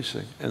be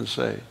facing, and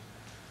say,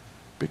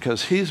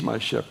 because he's my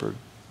shepherd,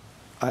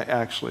 I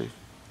actually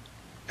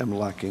am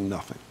lacking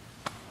nothing.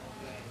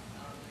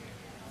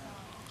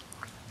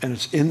 And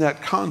it's in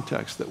that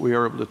context that we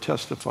are able to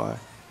testify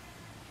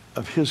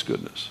of his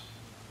goodness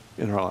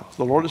in our lives.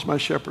 The Lord is my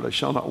shepherd, I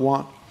shall not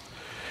want.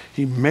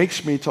 He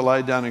makes me to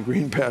lie down in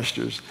green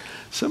pastures.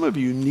 Some of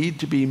you need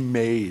to be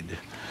made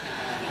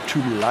to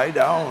lie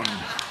down.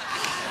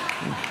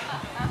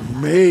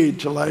 Made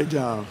to lie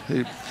down.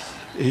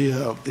 He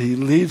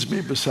leads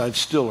me beside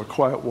still or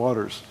quiet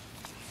waters.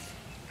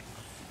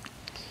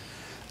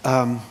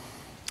 I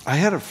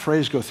had a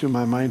phrase go through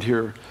my mind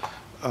here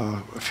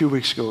a few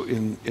weeks ago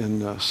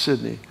in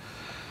Sydney.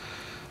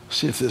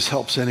 See if this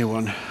helps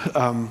anyone.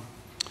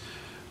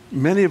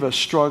 Many of us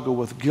struggle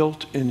with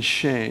guilt and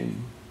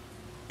shame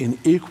in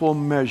equal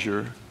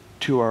measure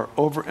to our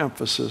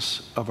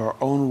overemphasis of our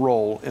own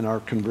role in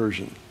our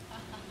conversion.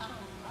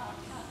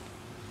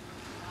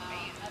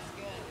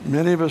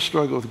 Many of us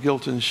struggle with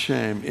guilt and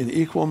shame in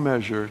equal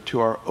measure to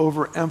our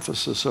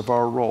overemphasis of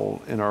our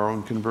role in our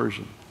own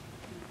conversion.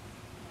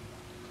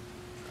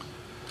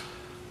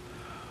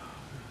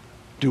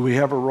 Do we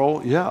have a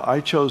role? Yeah, I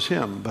chose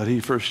him, but he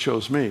first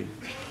chose me.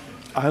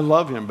 I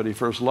love him, but he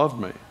first loved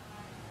me.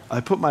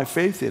 I put my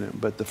faith in him,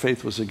 but the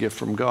faith was a gift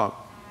from God.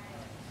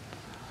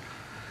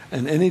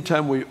 And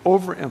anytime we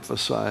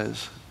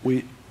overemphasize,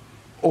 we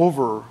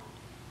overtake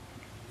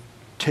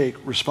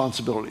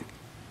responsibility.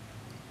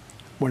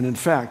 When in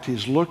fact,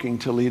 he's looking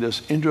to lead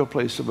us into a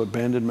place of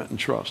abandonment and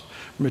trust.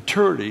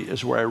 Maturity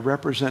is where I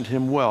represent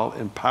him well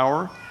in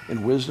power,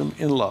 in wisdom,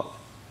 in love.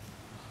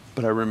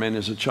 But I remain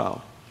as a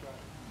child.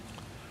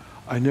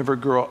 I never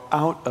grow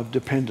out of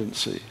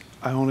dependency.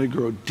 I only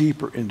grow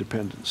deeper in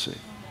dependency.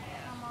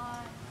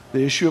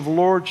 The issue of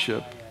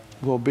lordship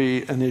will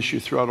be an issue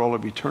throughout all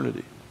of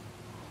eternity.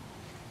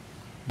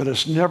 But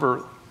it's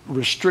never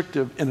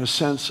restrictive in a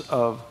sense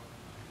of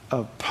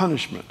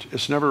punishment.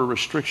 It's never a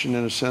restriction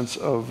in a sense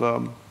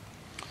of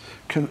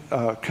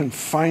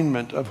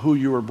confinement of who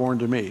you were born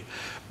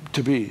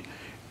to be.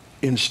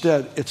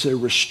 Instead, it's a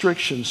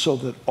restriction so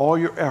that all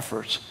your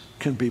efforts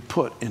can be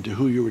put into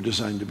who you were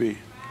designed to be.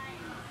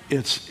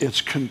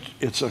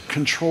 It's a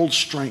controlled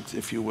strength,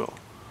 if you will.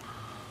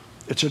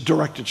 It's a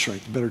directed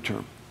strength, better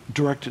term,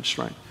 directed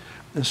strength.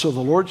 And so the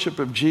lordship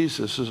of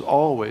Jesus is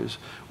always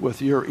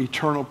with your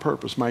eternal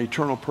purpose. My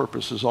eternal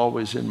purpose is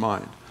always in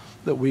mind,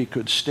 that we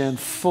could stand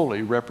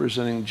fully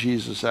representing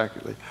Jesus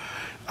accurately.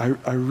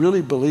 I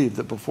really believe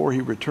that before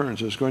he returns,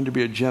 there's going to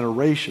be a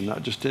generation,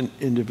 not just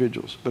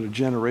individuals, but a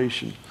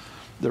generation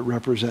that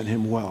represent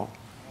him well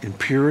in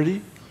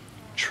purity,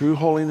 true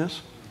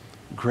holiness,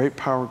 great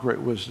power, great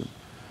wisdom,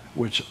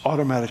 which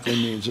automatically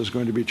means there's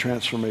going to be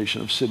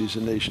transformation of cities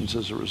and nations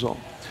as a result.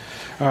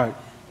 All right.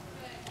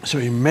 So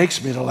he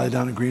makes me to lie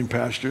down in green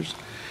pastures.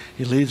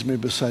 He leads me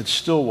beside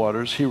still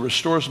waters. He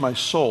restores my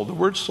soul. The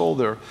word soul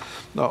there,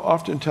 now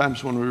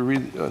oftentimes when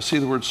we see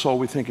the word soul,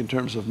 we think in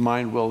terms of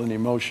mind, will, and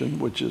emotion,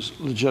 which is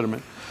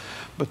legitimate.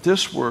 But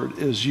this word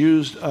is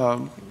used,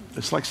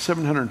 it's like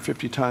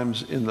 750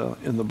 times in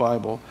the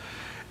Bible,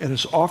 and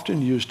it's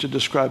often used to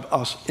describe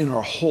us in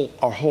our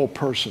whole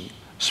person.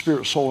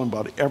 Spirit, soul, and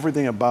body,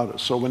 everything about it.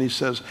 So when he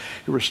says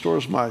he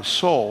restores my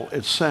soul,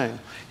 it's saying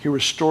he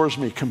restores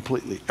me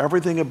completely.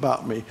 Everything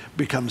about me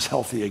becomes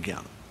healthy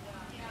again.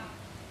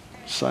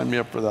 Sign me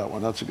up for that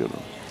one. That's a good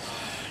one.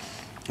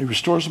 He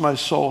restores my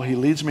soul. He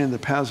leads me in the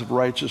paths of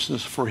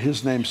righteousness for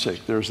his name's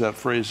sake. There's that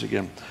phrase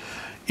again.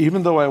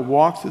 Even though I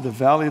walk through the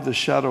valley of the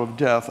shadow of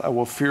death, I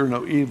will fear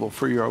no evil,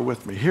 for you are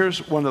with me.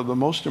 Here's one of the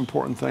most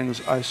important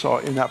things I saw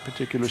in that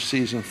particular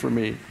season for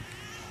me.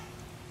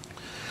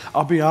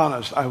 I'll be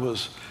honest, I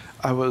was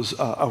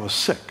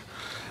sick,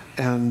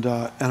 and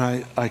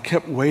I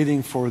kept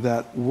waiting for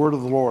that word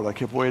of the Lord. I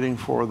kept waiting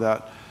for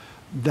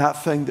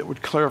that thing that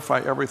would clarify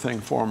everything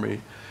for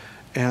me,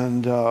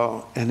 and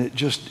it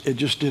just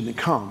didn't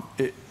come.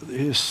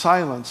 His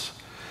silence,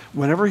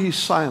 whenever he's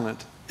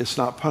silent, it's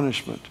not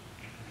punishment.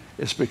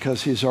 It's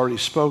because he's already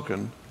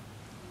spoken,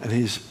 and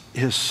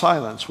his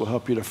silence will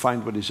help you to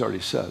find what he's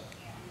already said.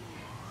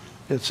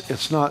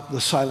 It's not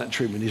the silent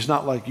treatment. He's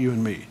not like you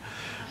and me,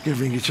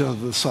 giving each other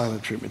the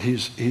silent treatment.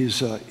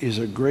 He's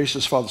a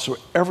gracious Father. So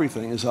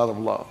everything is out of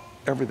love.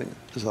 Everything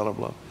is out of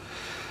love.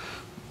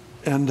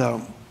 And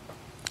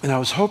I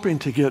was hoping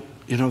to get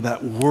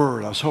that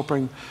word. I was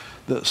hoping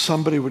that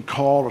somebody would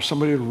call or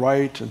somebody would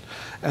write. And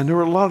there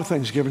were a lot of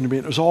things given to me.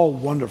 And it was all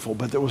wonderful,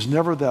 but there was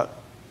never that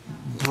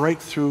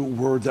breakthrough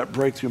word, that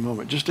breakthrough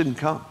moment. It just didn't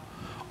come.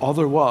 All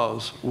there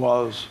was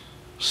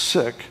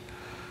sick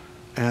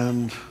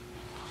and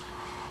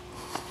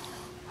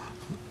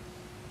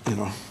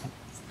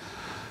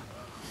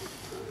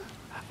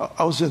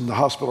I was in the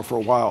hospital for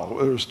a while.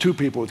 There was 2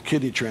 people with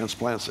kidney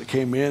transplants that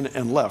came in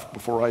and left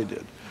before I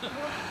did.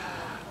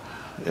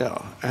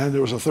 Yeah, and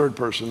there was a 3rd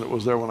person that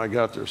was there when I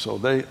got there. So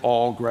they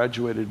all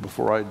graduated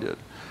before I did.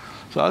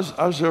 So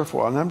I was there for a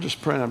while, and I'm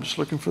just praying. I'm just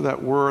looking for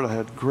that word. I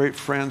had great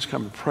friends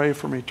come and pray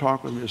for me,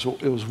 talk with me. So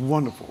it was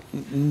wonderful.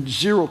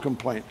 Zero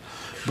complaint.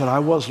 But I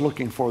was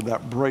looking for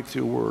that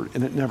breakthrough word,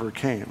 and it never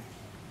came.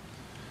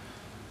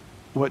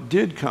 What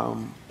did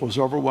come was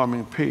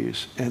overwhelming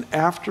peace. And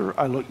after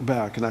I looked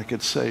back, and I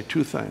could say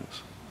 2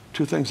 things.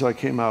 2 things that I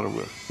came out of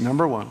with.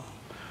 Number 1,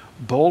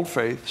 bold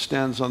faith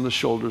stands on the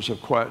shoulders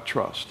of quiet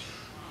trust.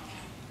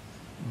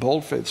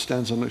 Bold faith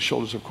stands on the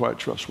shoulders of quiet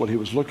trust. What he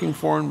was looking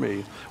for in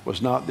me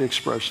was not the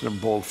expression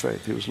of bold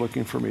faith. He was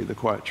looking for me, the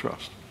quiet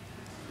trust.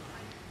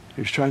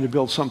 He was trying to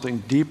build something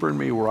deeper in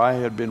me where I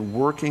had been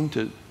working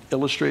to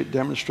illustrate,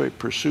 demonstrate,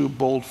 pursue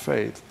bold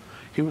faith.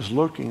 He was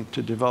looking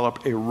to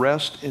develop a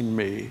rest in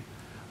me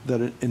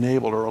that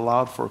enabled or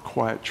allowed for a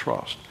quiet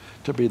trust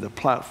to be the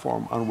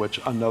platform on which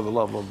another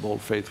level of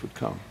bold faith would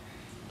come.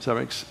 Does that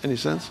make any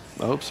sense?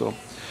 I hope so.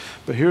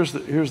 But here's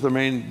the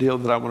main deal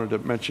that I wanted to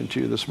mention to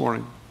you this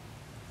morning.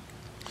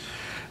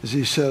 As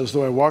he says,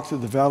 though I walk through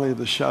the valley of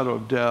the shadow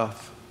of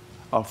death,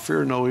 I'll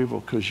fear no evil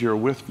because you're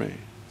with me.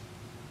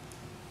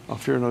 I'll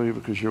fear no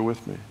evil because you're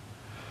with me.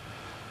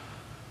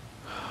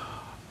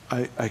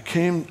 I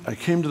came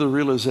to the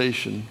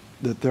realization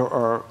that there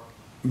are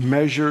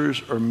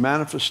measures or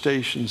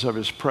manifestations of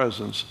his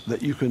presence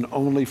that you can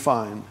only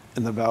find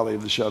in the valley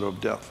of the shadow of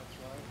death.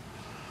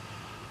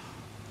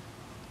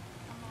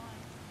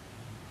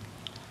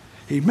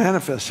 He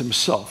manifests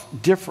himself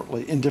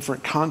differently in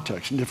different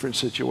contexts, in different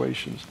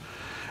situations.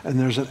 And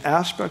there's an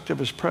aspect of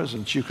his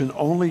presence you can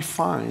only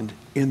find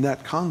in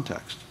that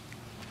context.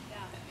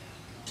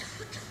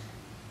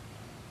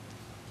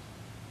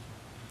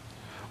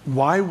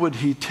 Why would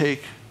he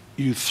take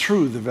you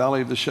through the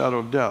valley of the shadow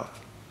of death?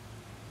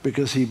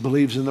 Because he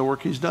believes in the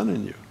work he's done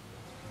in you.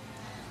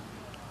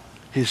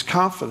 He's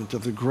confident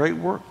of the great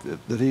work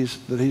that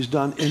he's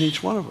done in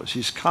each one of us.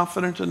 He's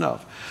confident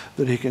enough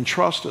that he can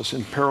trust us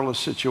in perilous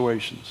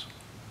situations.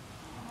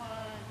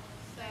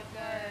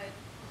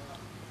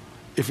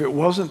 If it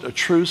wasn't a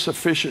true,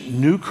 sufficient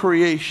new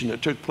creation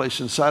that took place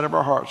inside of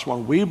our hearts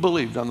when we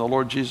believed on the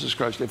Lord Jesus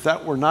Christ, if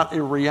that were not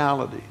a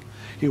reality,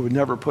 he would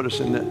never put us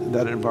in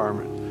that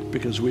environment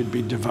because we'd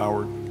be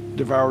devoured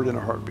in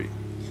a heartbeat.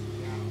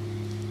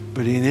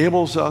 But he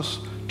enables us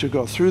to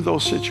go through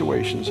those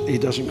situations. He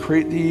doesn't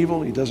create the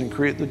evil. He doesn't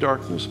create the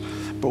darkness.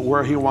 But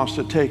where he wants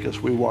to take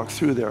us, we walk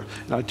through there.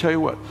 And I tell you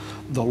what,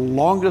 the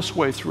longest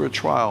way through a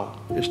trial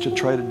is to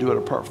try to do it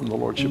apart from the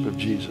lordship of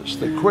Jesus.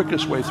 The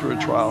quickest way through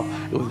a trial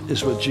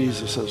is with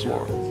Jesus as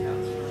Lord.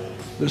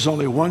 There's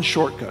only one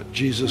shortcut.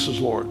 Jesus is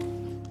Lord.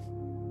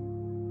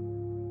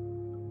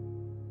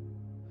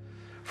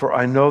 For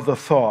I know the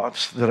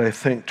thoughts that I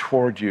think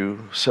toward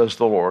you, says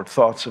the Lord,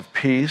 thoughts of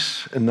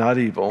peace and not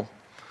evil,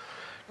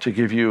 to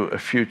give you a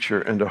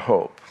future and a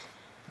hope.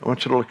 I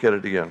want you to look at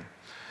it again.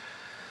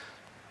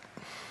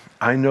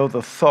 I know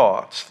the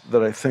thoughts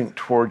that I think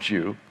towards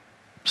you,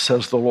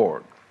 says the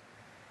Lord.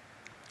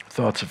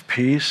 Thoughts of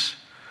peace,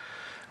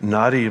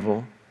 not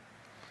evil,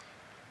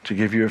 to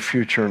give you a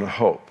future and a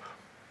hope.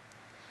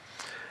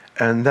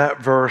 And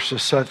that verse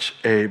is such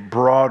a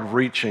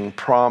broad-reaching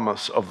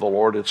promise of the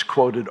Lord. It's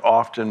quoted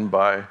often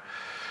by,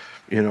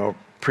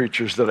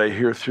 preachers that I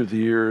hear through the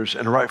years,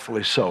 and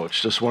rightfully so. It's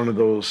just one of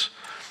those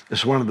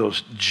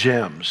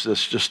gems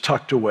that's just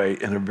tucked away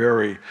in a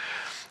very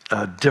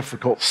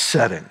difficult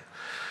setting.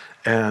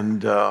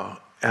 And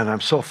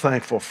I'm so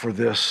thankful for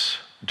this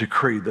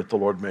decree that the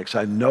Lord makes.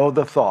 I know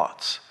the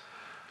thoughts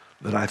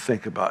that I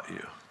think about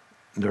you.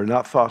 They're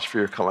not thoughts for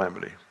your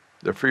calamity.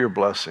 They're for your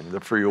blessing. They're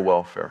for your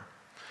welfare.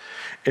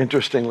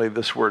 Interestingly,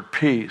 this word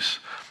peace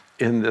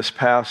in this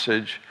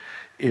passage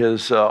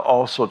is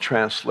also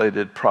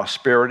translated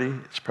prosperity.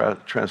 It's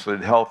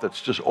translated health.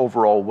 It's just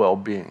overall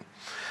well-being.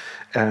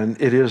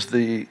 And it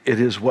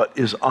is what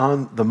is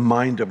on the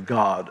mind of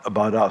God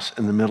about us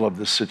in the middle of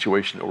this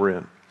situation that we're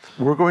in.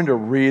 We're going to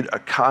read a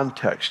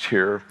context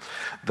here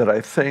that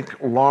I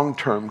think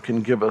long-term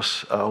can give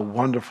us a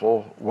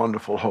wonderful,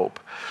 wonderful hope.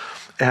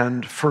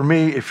 And for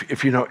me,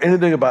 if you know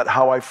anything about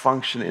how I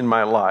function in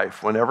my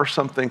life, whenever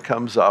something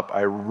comes up,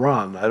 I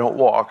run. I don't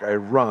walk. I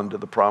run to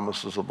the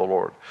promises of the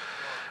Lord.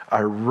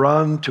 I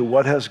run to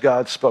what has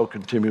God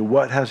spoken to me?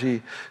 What has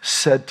he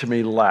said to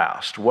me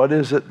last? What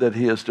is it that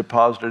he has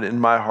deposited in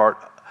my heart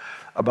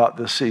about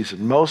this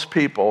season? Most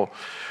people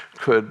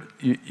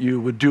you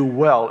would do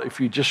well if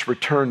you just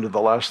returned to the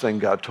last thing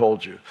God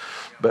told you.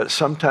 But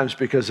sometimes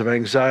because of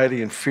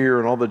anxiety and fear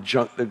and all the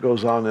junk that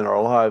goes on in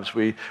our lives,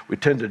 we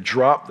tend to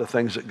drop the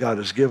things that God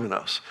has given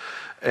us.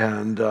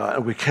 And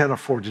we can't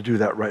afford to do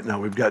that right now.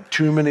 We've got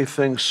too many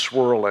things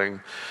swirling.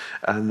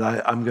 And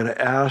I'm going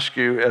to ask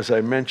you, as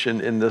I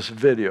mentioned in this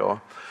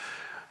video,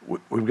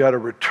 we've got to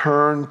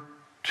return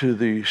to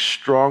the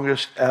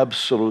strongest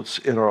absolutes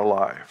in our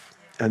life.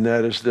 And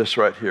that is this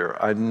right here.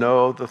 I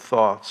know the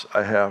thoughts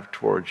I have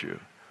towards you.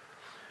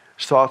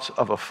 It's thoughts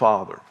of a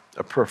father,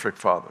 a perfect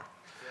father.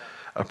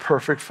 a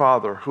perfect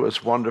Father who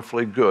is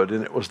wonderfully good.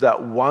 And it was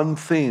that one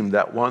theme,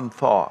 that one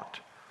thought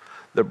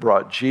that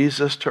brought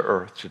Jesus to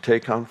earth to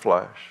take on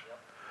flesh,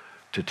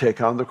 to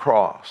take on the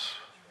cross,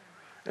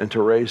 and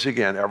to raise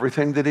again.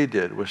 Everything that he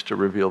did was to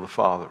reveal the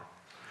Father.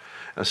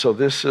 And so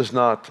this is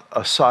not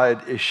a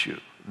side issue.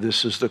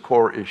 This is the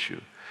core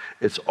issue.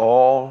 It's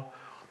all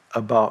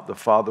about the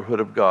fatherhood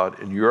of God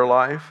in your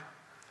life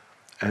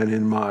and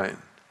in mine.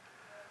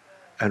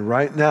 And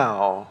right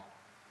now,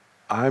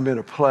 I'm in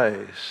a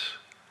place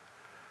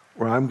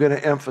where I'm going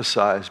to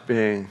emphasize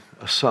being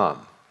a son,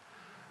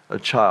 a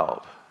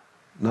child,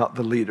 not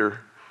the leader.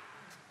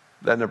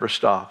 That never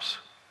stops.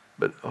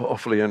 But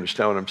hopefully you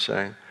understand what I'm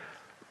saying.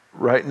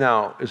 Right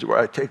now is where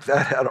I take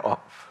that hat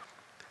off.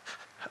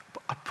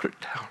 I put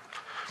it down.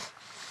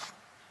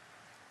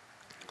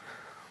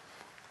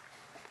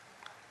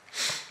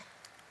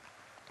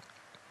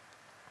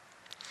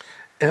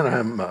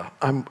 And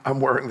I'm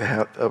wearing the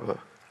hat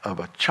of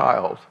a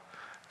child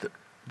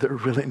that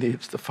really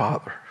needs the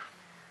Father.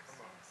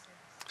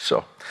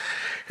 So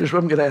here's what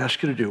I'm going to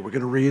ask you to do. We're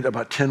going to read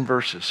about 10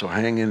 verses, so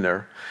hang in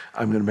there.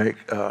 I'm going to make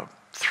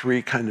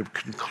 3 kind of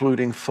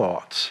concluding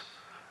thoughts,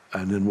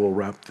 and then we'll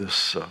wrap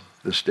this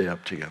day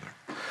up together.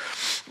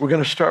 We're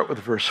going to start with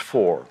verse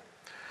 4.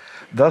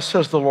 Thus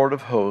says the Lord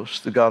of hosts,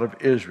 the God of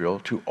Israel,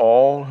 to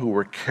all who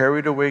were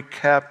carried away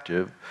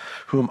captive,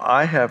 whom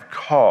I have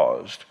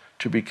caused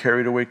to be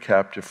carried away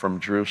captive from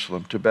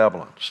Jerusalem to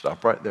Babylon.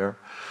 Stop right there.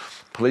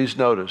 Please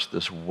notice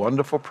this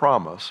wonderful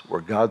promise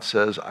where God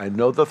says, I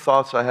know the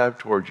thoughts I have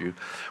toward you,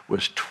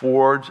 was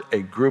towards a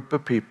group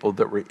of people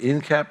that were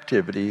in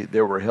captivity.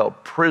 They were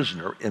held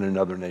prisoner in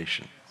another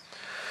nation.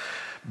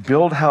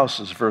 Build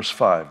houses, verse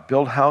 5.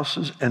 Build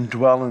houses and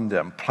dwell in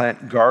them.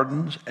 Plant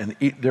gardens and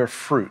eat their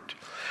fruit.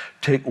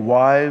 Take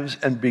wives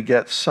and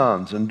beget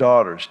sons and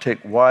daughters.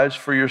 Take wives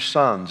for your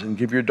sons and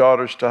give your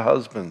daughters to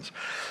husbands,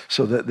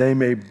 so that they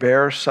may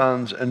bear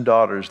sons and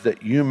daughters,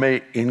 that you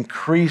may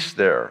increase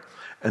there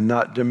and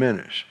not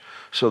diminish.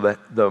 So that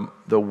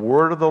the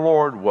word of the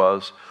Lord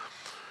was,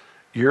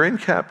 you're in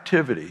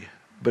captivity,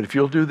 but if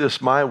you'll do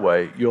this my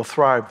way, you'll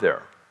thrive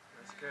there.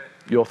 That's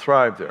good. You'll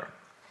thrive there.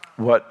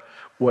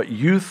 What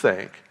you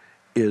think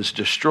is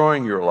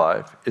destroying your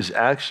life is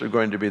actually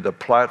going to be the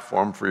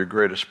platform for your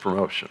greatest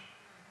promotion.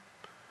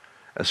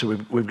 And so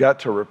we've got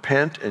to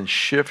repent and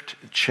shift,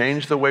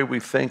 change the way we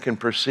think and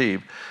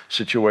perceive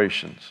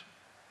situations,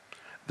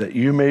 that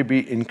you may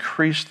be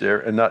increased there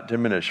and not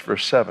diminished.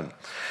 Verse 7,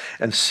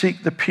 and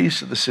seek the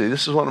peace of the city.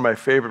 This is one of my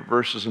favorite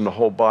verses in the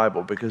whole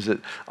Bible, because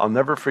I'll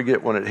never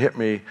forget when it hit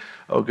me,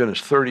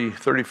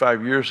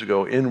 35 years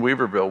ago in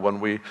Weaverville, when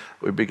we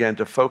began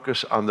to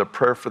focus on the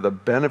prayer for the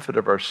benefit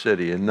of our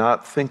city and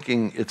not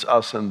thinking it's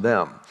us and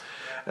them.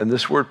 And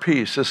this word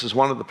peace, this is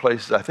one of the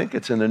places, I think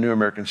it's in the New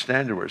American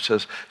Standard, where it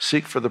says,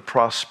 seek for the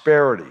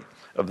prosperity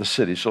of the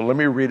city. So let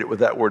me read it with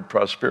that word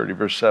prosperity,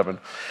 verse 7.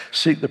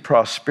 Seek the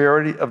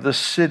prosperity of the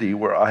city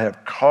where I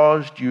have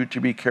caused you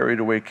to be carried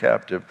away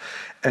captive,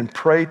 and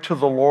pray to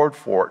the Lord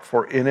for it,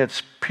 for in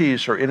its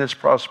peace or in its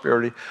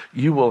prosperity,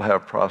 you will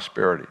have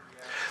prosperity.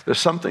 There's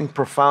something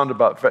profound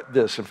about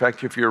this. In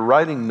fact, if you're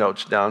writing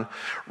notes down,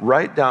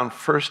 write down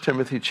 1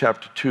 Timothy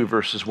chapter 2,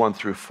 verses 1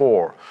 through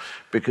 4,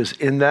 because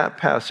in that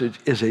passage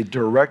is a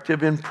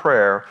directive in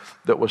prayer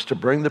that was to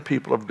bring the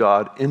people of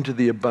God into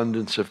the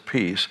abundance of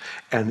peace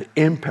and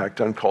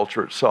impact on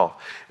culture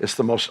itself. It's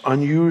the most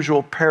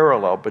unusual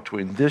parallel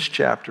between this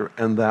chapter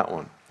and that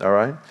one, all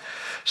right?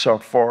 So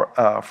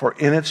for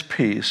in its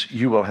peace,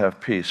 you will have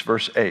peace.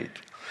 Verse 8.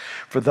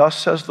 For thus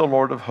says the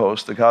Lord of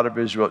hosts, the God of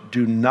Israel,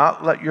 do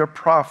not let your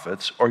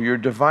prophets or your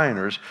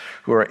diviners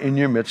who are in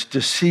your midst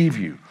deceive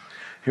you.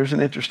 Here's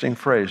an interesting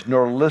phrase,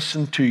 nor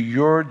listen to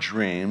your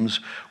dreams,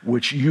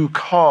 which you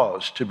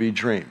cause to be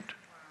dreamed.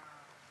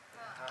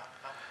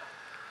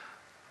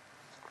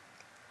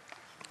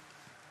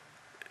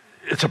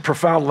 It's a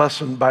profound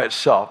lesson by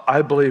itself.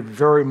 I believe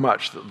very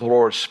much that the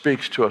Lord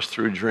speaks to us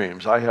through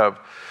dreams. I've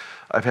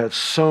had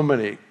so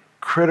many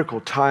critical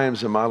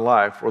times in my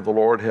life where the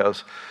Lord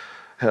has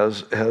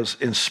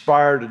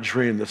inspired a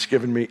dream that's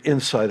given me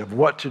insight of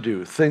what to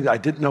do, things I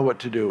didn't know what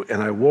to do,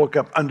 and I woke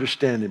up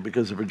understanding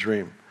because of a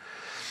dream.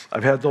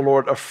 I've had the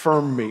Lord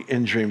affirm me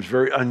in dreams,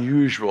 very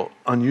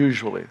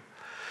unusually.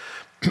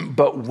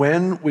 But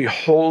when we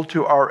hold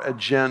to our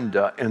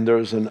agenda and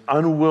there's an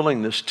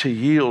unwillingness to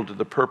yield to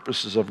the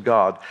purposes of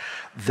God,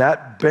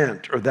 that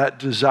bent or that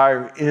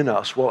desire in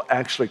us will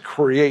actually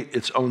create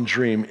its own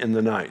dream in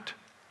the night.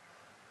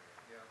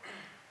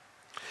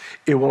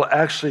 It will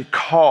actually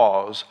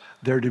cause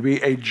there to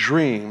be a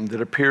dream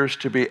that appears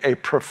to be a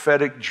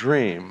prophetic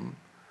dream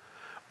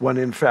when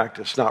in fact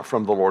it's not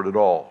from the Lord at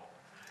all.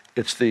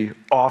 It's the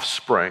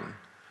offspring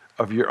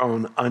of your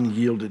own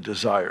unyielded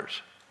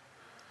desires.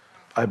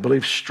 I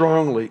believe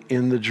strongly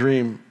in the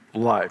dream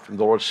life, and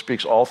the Lord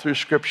speaks all through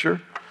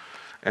Scripture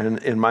and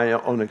in my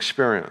own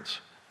experience.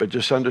 But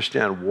just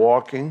understand,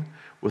 walking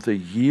with a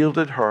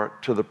yielded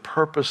heart to the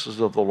purposes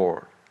of the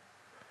Lord.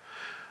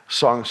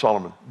 Song of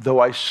Solomon, though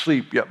I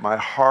sleep, yet my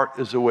heart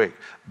is awake.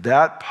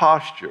 That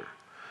posture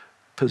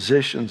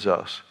positions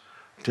us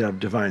to have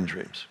divine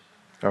dreams.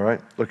 All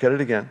right, look at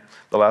it again.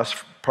 The last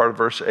part of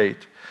verse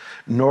 8.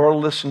 Nor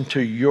listen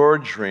to your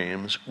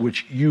dreams,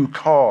 which you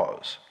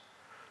cause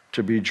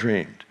to be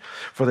dreamed.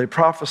 For they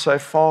prophesy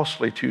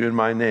falsely to you in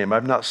my name.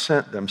 I've not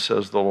sent them,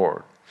 says the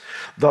Lord.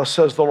 Thus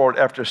says the Lord,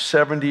 after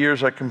 70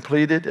 years are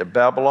completed at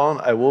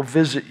Babylon, I will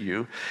visit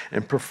you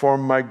and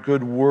perform my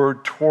good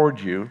word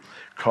toward you,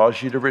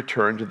 cause you to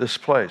return to this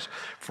place.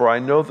 For I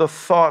know the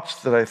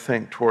thoughts that I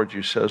think toward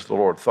you, says the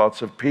Lord,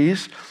 thoughts of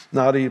peace,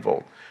 not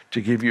evil,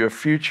 to give you a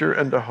future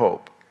and a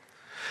hope.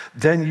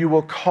 Then you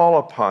will call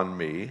upon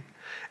me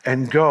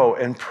and go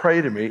and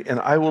pray to me, and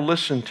I will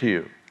listen to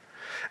you.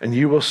 And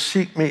you will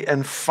seek me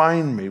and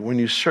find me when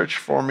you search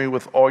for me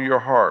with all your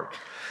heart,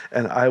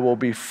 and I will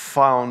be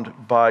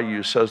found by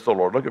you, says the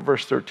Lord. Look at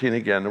verse 13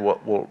 again, and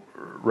we'll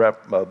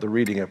wrap the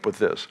reading up with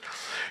this.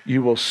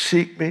 You will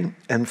seek me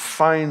and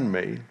find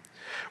me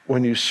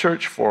when you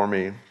search for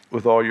me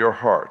with all your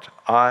heart.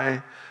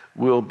 I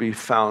will be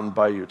found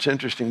by you. It's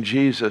interesting,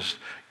 Jesus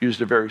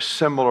used a very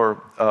similar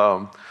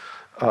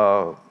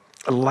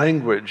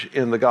language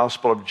in the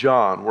Gospel of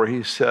John, where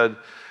he said,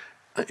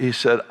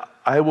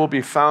 I will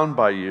be found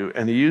by you,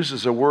 and he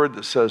uses a word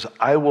that says,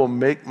 I will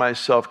make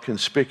myself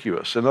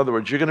conspicuous. In other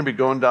words, you're going to be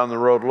going down the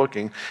road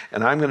looking,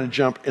 and I'm going to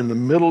jump in the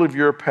middle of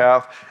your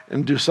path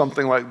and do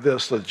something like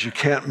this so that you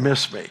can't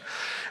miss me.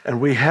 And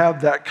we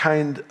have that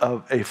kind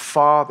of a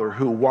Father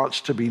who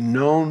wants to be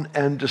known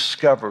and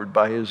discovered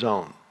by his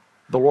own.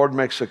 The Lord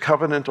makes a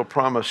covenantal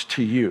promise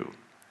to you,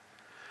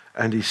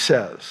 and he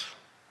says,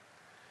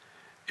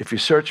 if you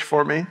search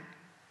for me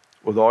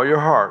with all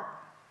your heart,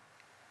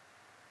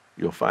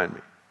 you'll find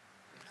me.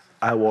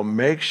 I will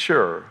make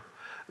sure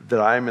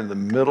that I'm in the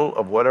middle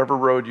of whatever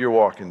road you're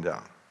walking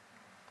down,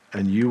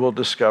 and you will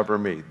discover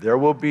me. There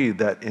will be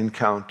that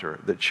encounter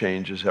that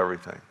changes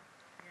everything.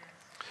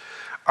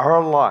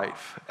 Our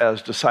life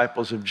as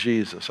disciples of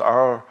Jesus,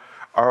 our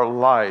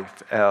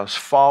life as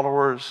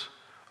followers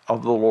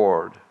of the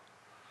Lord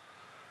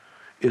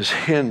is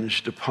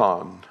hinged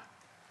upon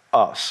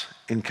us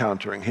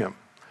encountering him.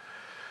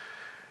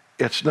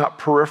 It's not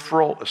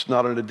peripheral, it's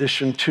not an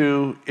addition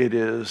to, it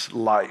is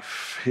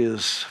life.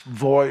 His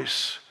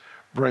voice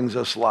brings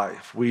us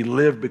life. We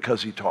live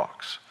because he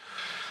talks.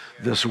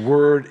 This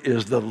word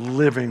is the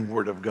living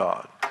word of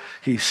God.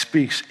 He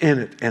speaks in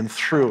it and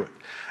through it,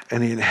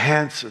 and he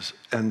enhances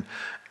and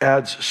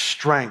adds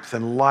strength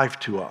and life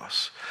to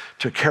us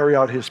to carry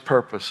out his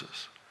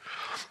purposes.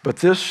 But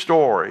this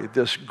story,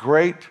 this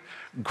great,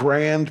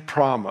 grand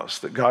promise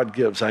that God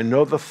gives, I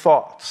know the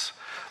thoughts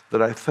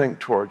that I think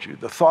toward you,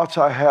 the thoughts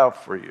I have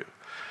for you,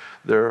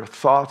 they're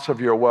thoughts of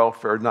your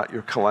welfare, not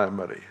your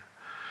calamity.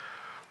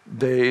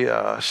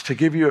 To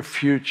give you a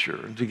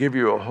future, to give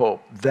you a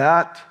hope.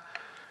 That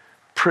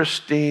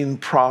pristine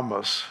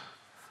promise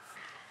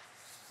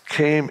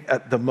came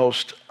at the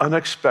most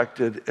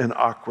unexpected and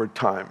awkward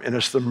time. And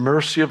it's the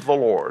mercy of the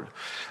Lord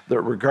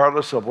that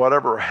regardless of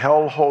whatever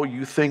hellhole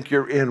you think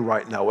you're in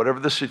right now, whatever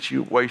the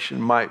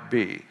situation might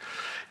be,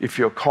 if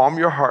you'll calm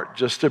your heart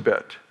just a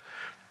bit,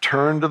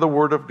 turn to the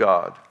Word of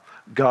God,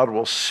 God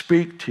will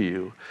speak to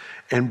you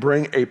and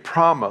bring a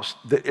promise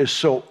that is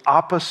so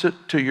opposite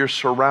to your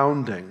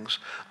surroundings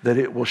that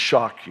it will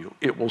shock you,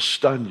 it will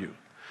stun you.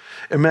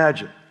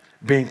 Imagine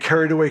being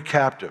carried away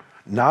captive,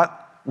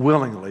 not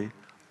willingly,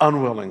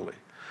 unwillingly,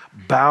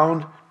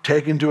 bound,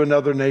 taken to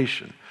another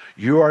nation.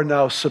 You are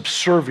now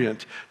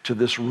subservient to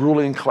this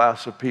ruling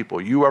class of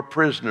people. You are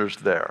prisoners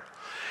there.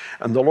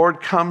 And the Lord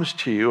comes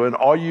to you, and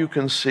all you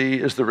can see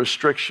is the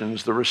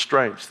restrictions, the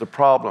restraints, the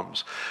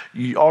problems.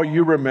 All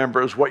you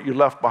remember is what you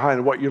left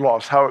behind, what you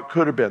lost, how it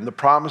could have been, the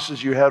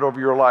promises you had over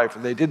your life,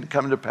 and they didn't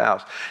come to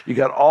pass. You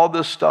got all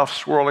this stuff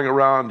swirling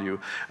around you,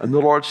 and the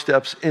Lord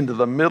steps into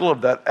the middle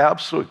of that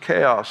absolute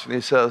chaos, and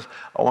he says,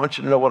 I want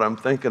you to know what I'm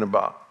thinking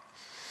about.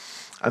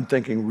 I'm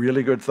thinking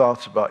really good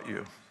thoughts about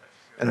you,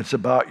 and it's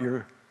about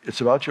your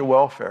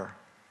welfare.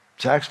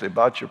 It's actually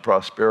about your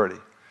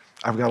prosperity.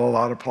 I've got a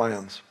lot of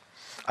plans.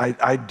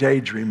 I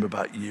daydream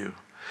about you,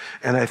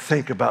 and I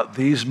think about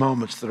these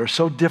moments that are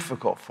so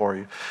difficult for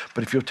you,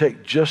 but if you'll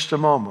take just a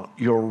moment,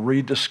 you'll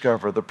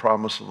rediscover the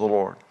promise of the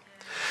Lord.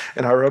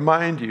 And I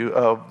remind you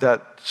of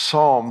that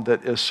psalm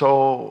that is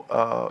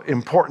so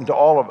important to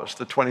all of us,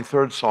 the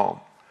 23rd Psalm.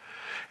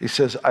 He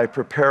says, I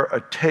prepare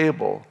a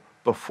table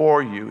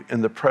before you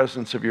in the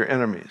presence of your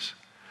enemies.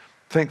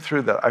 Think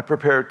through that. I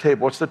prepare a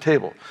table. What's the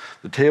table?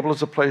 The table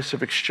is a place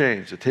of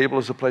exchange. The table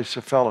is a place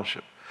of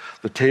fellowship.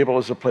 The table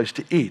is a place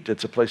to eat.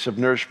 It's a place of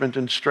nourishment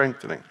and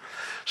strengthening.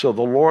 So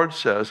the Lord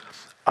says,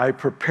 I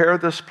prepare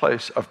this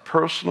place of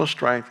personal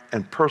strength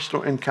and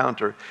personal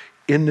encounter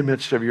in the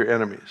midst of your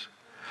enemies.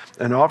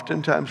 And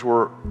oftentimes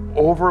we're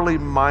overly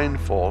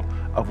mindful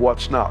of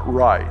what's not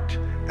right,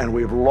 and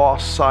we've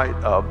lost sight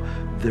of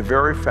the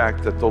very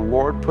fact that the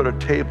Lord put a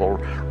table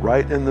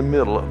right in the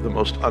middle of the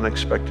most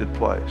unexpected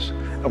place.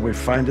 And we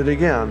find it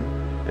again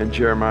in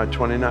Jeremiah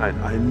 29.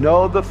 I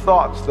know the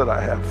thoughts that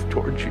I have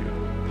towards you.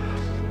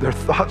 They're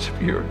thoughts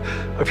of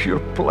your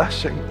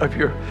blessing, of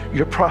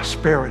your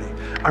prosperity.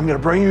 I'm going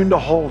to bring you into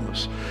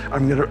wholeness.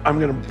 I'm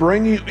going to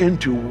bring you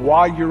into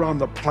why you're on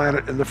the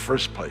planet in the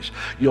first place.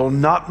 You'll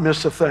not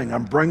miss a thing.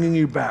 I'm bringing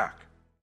you back.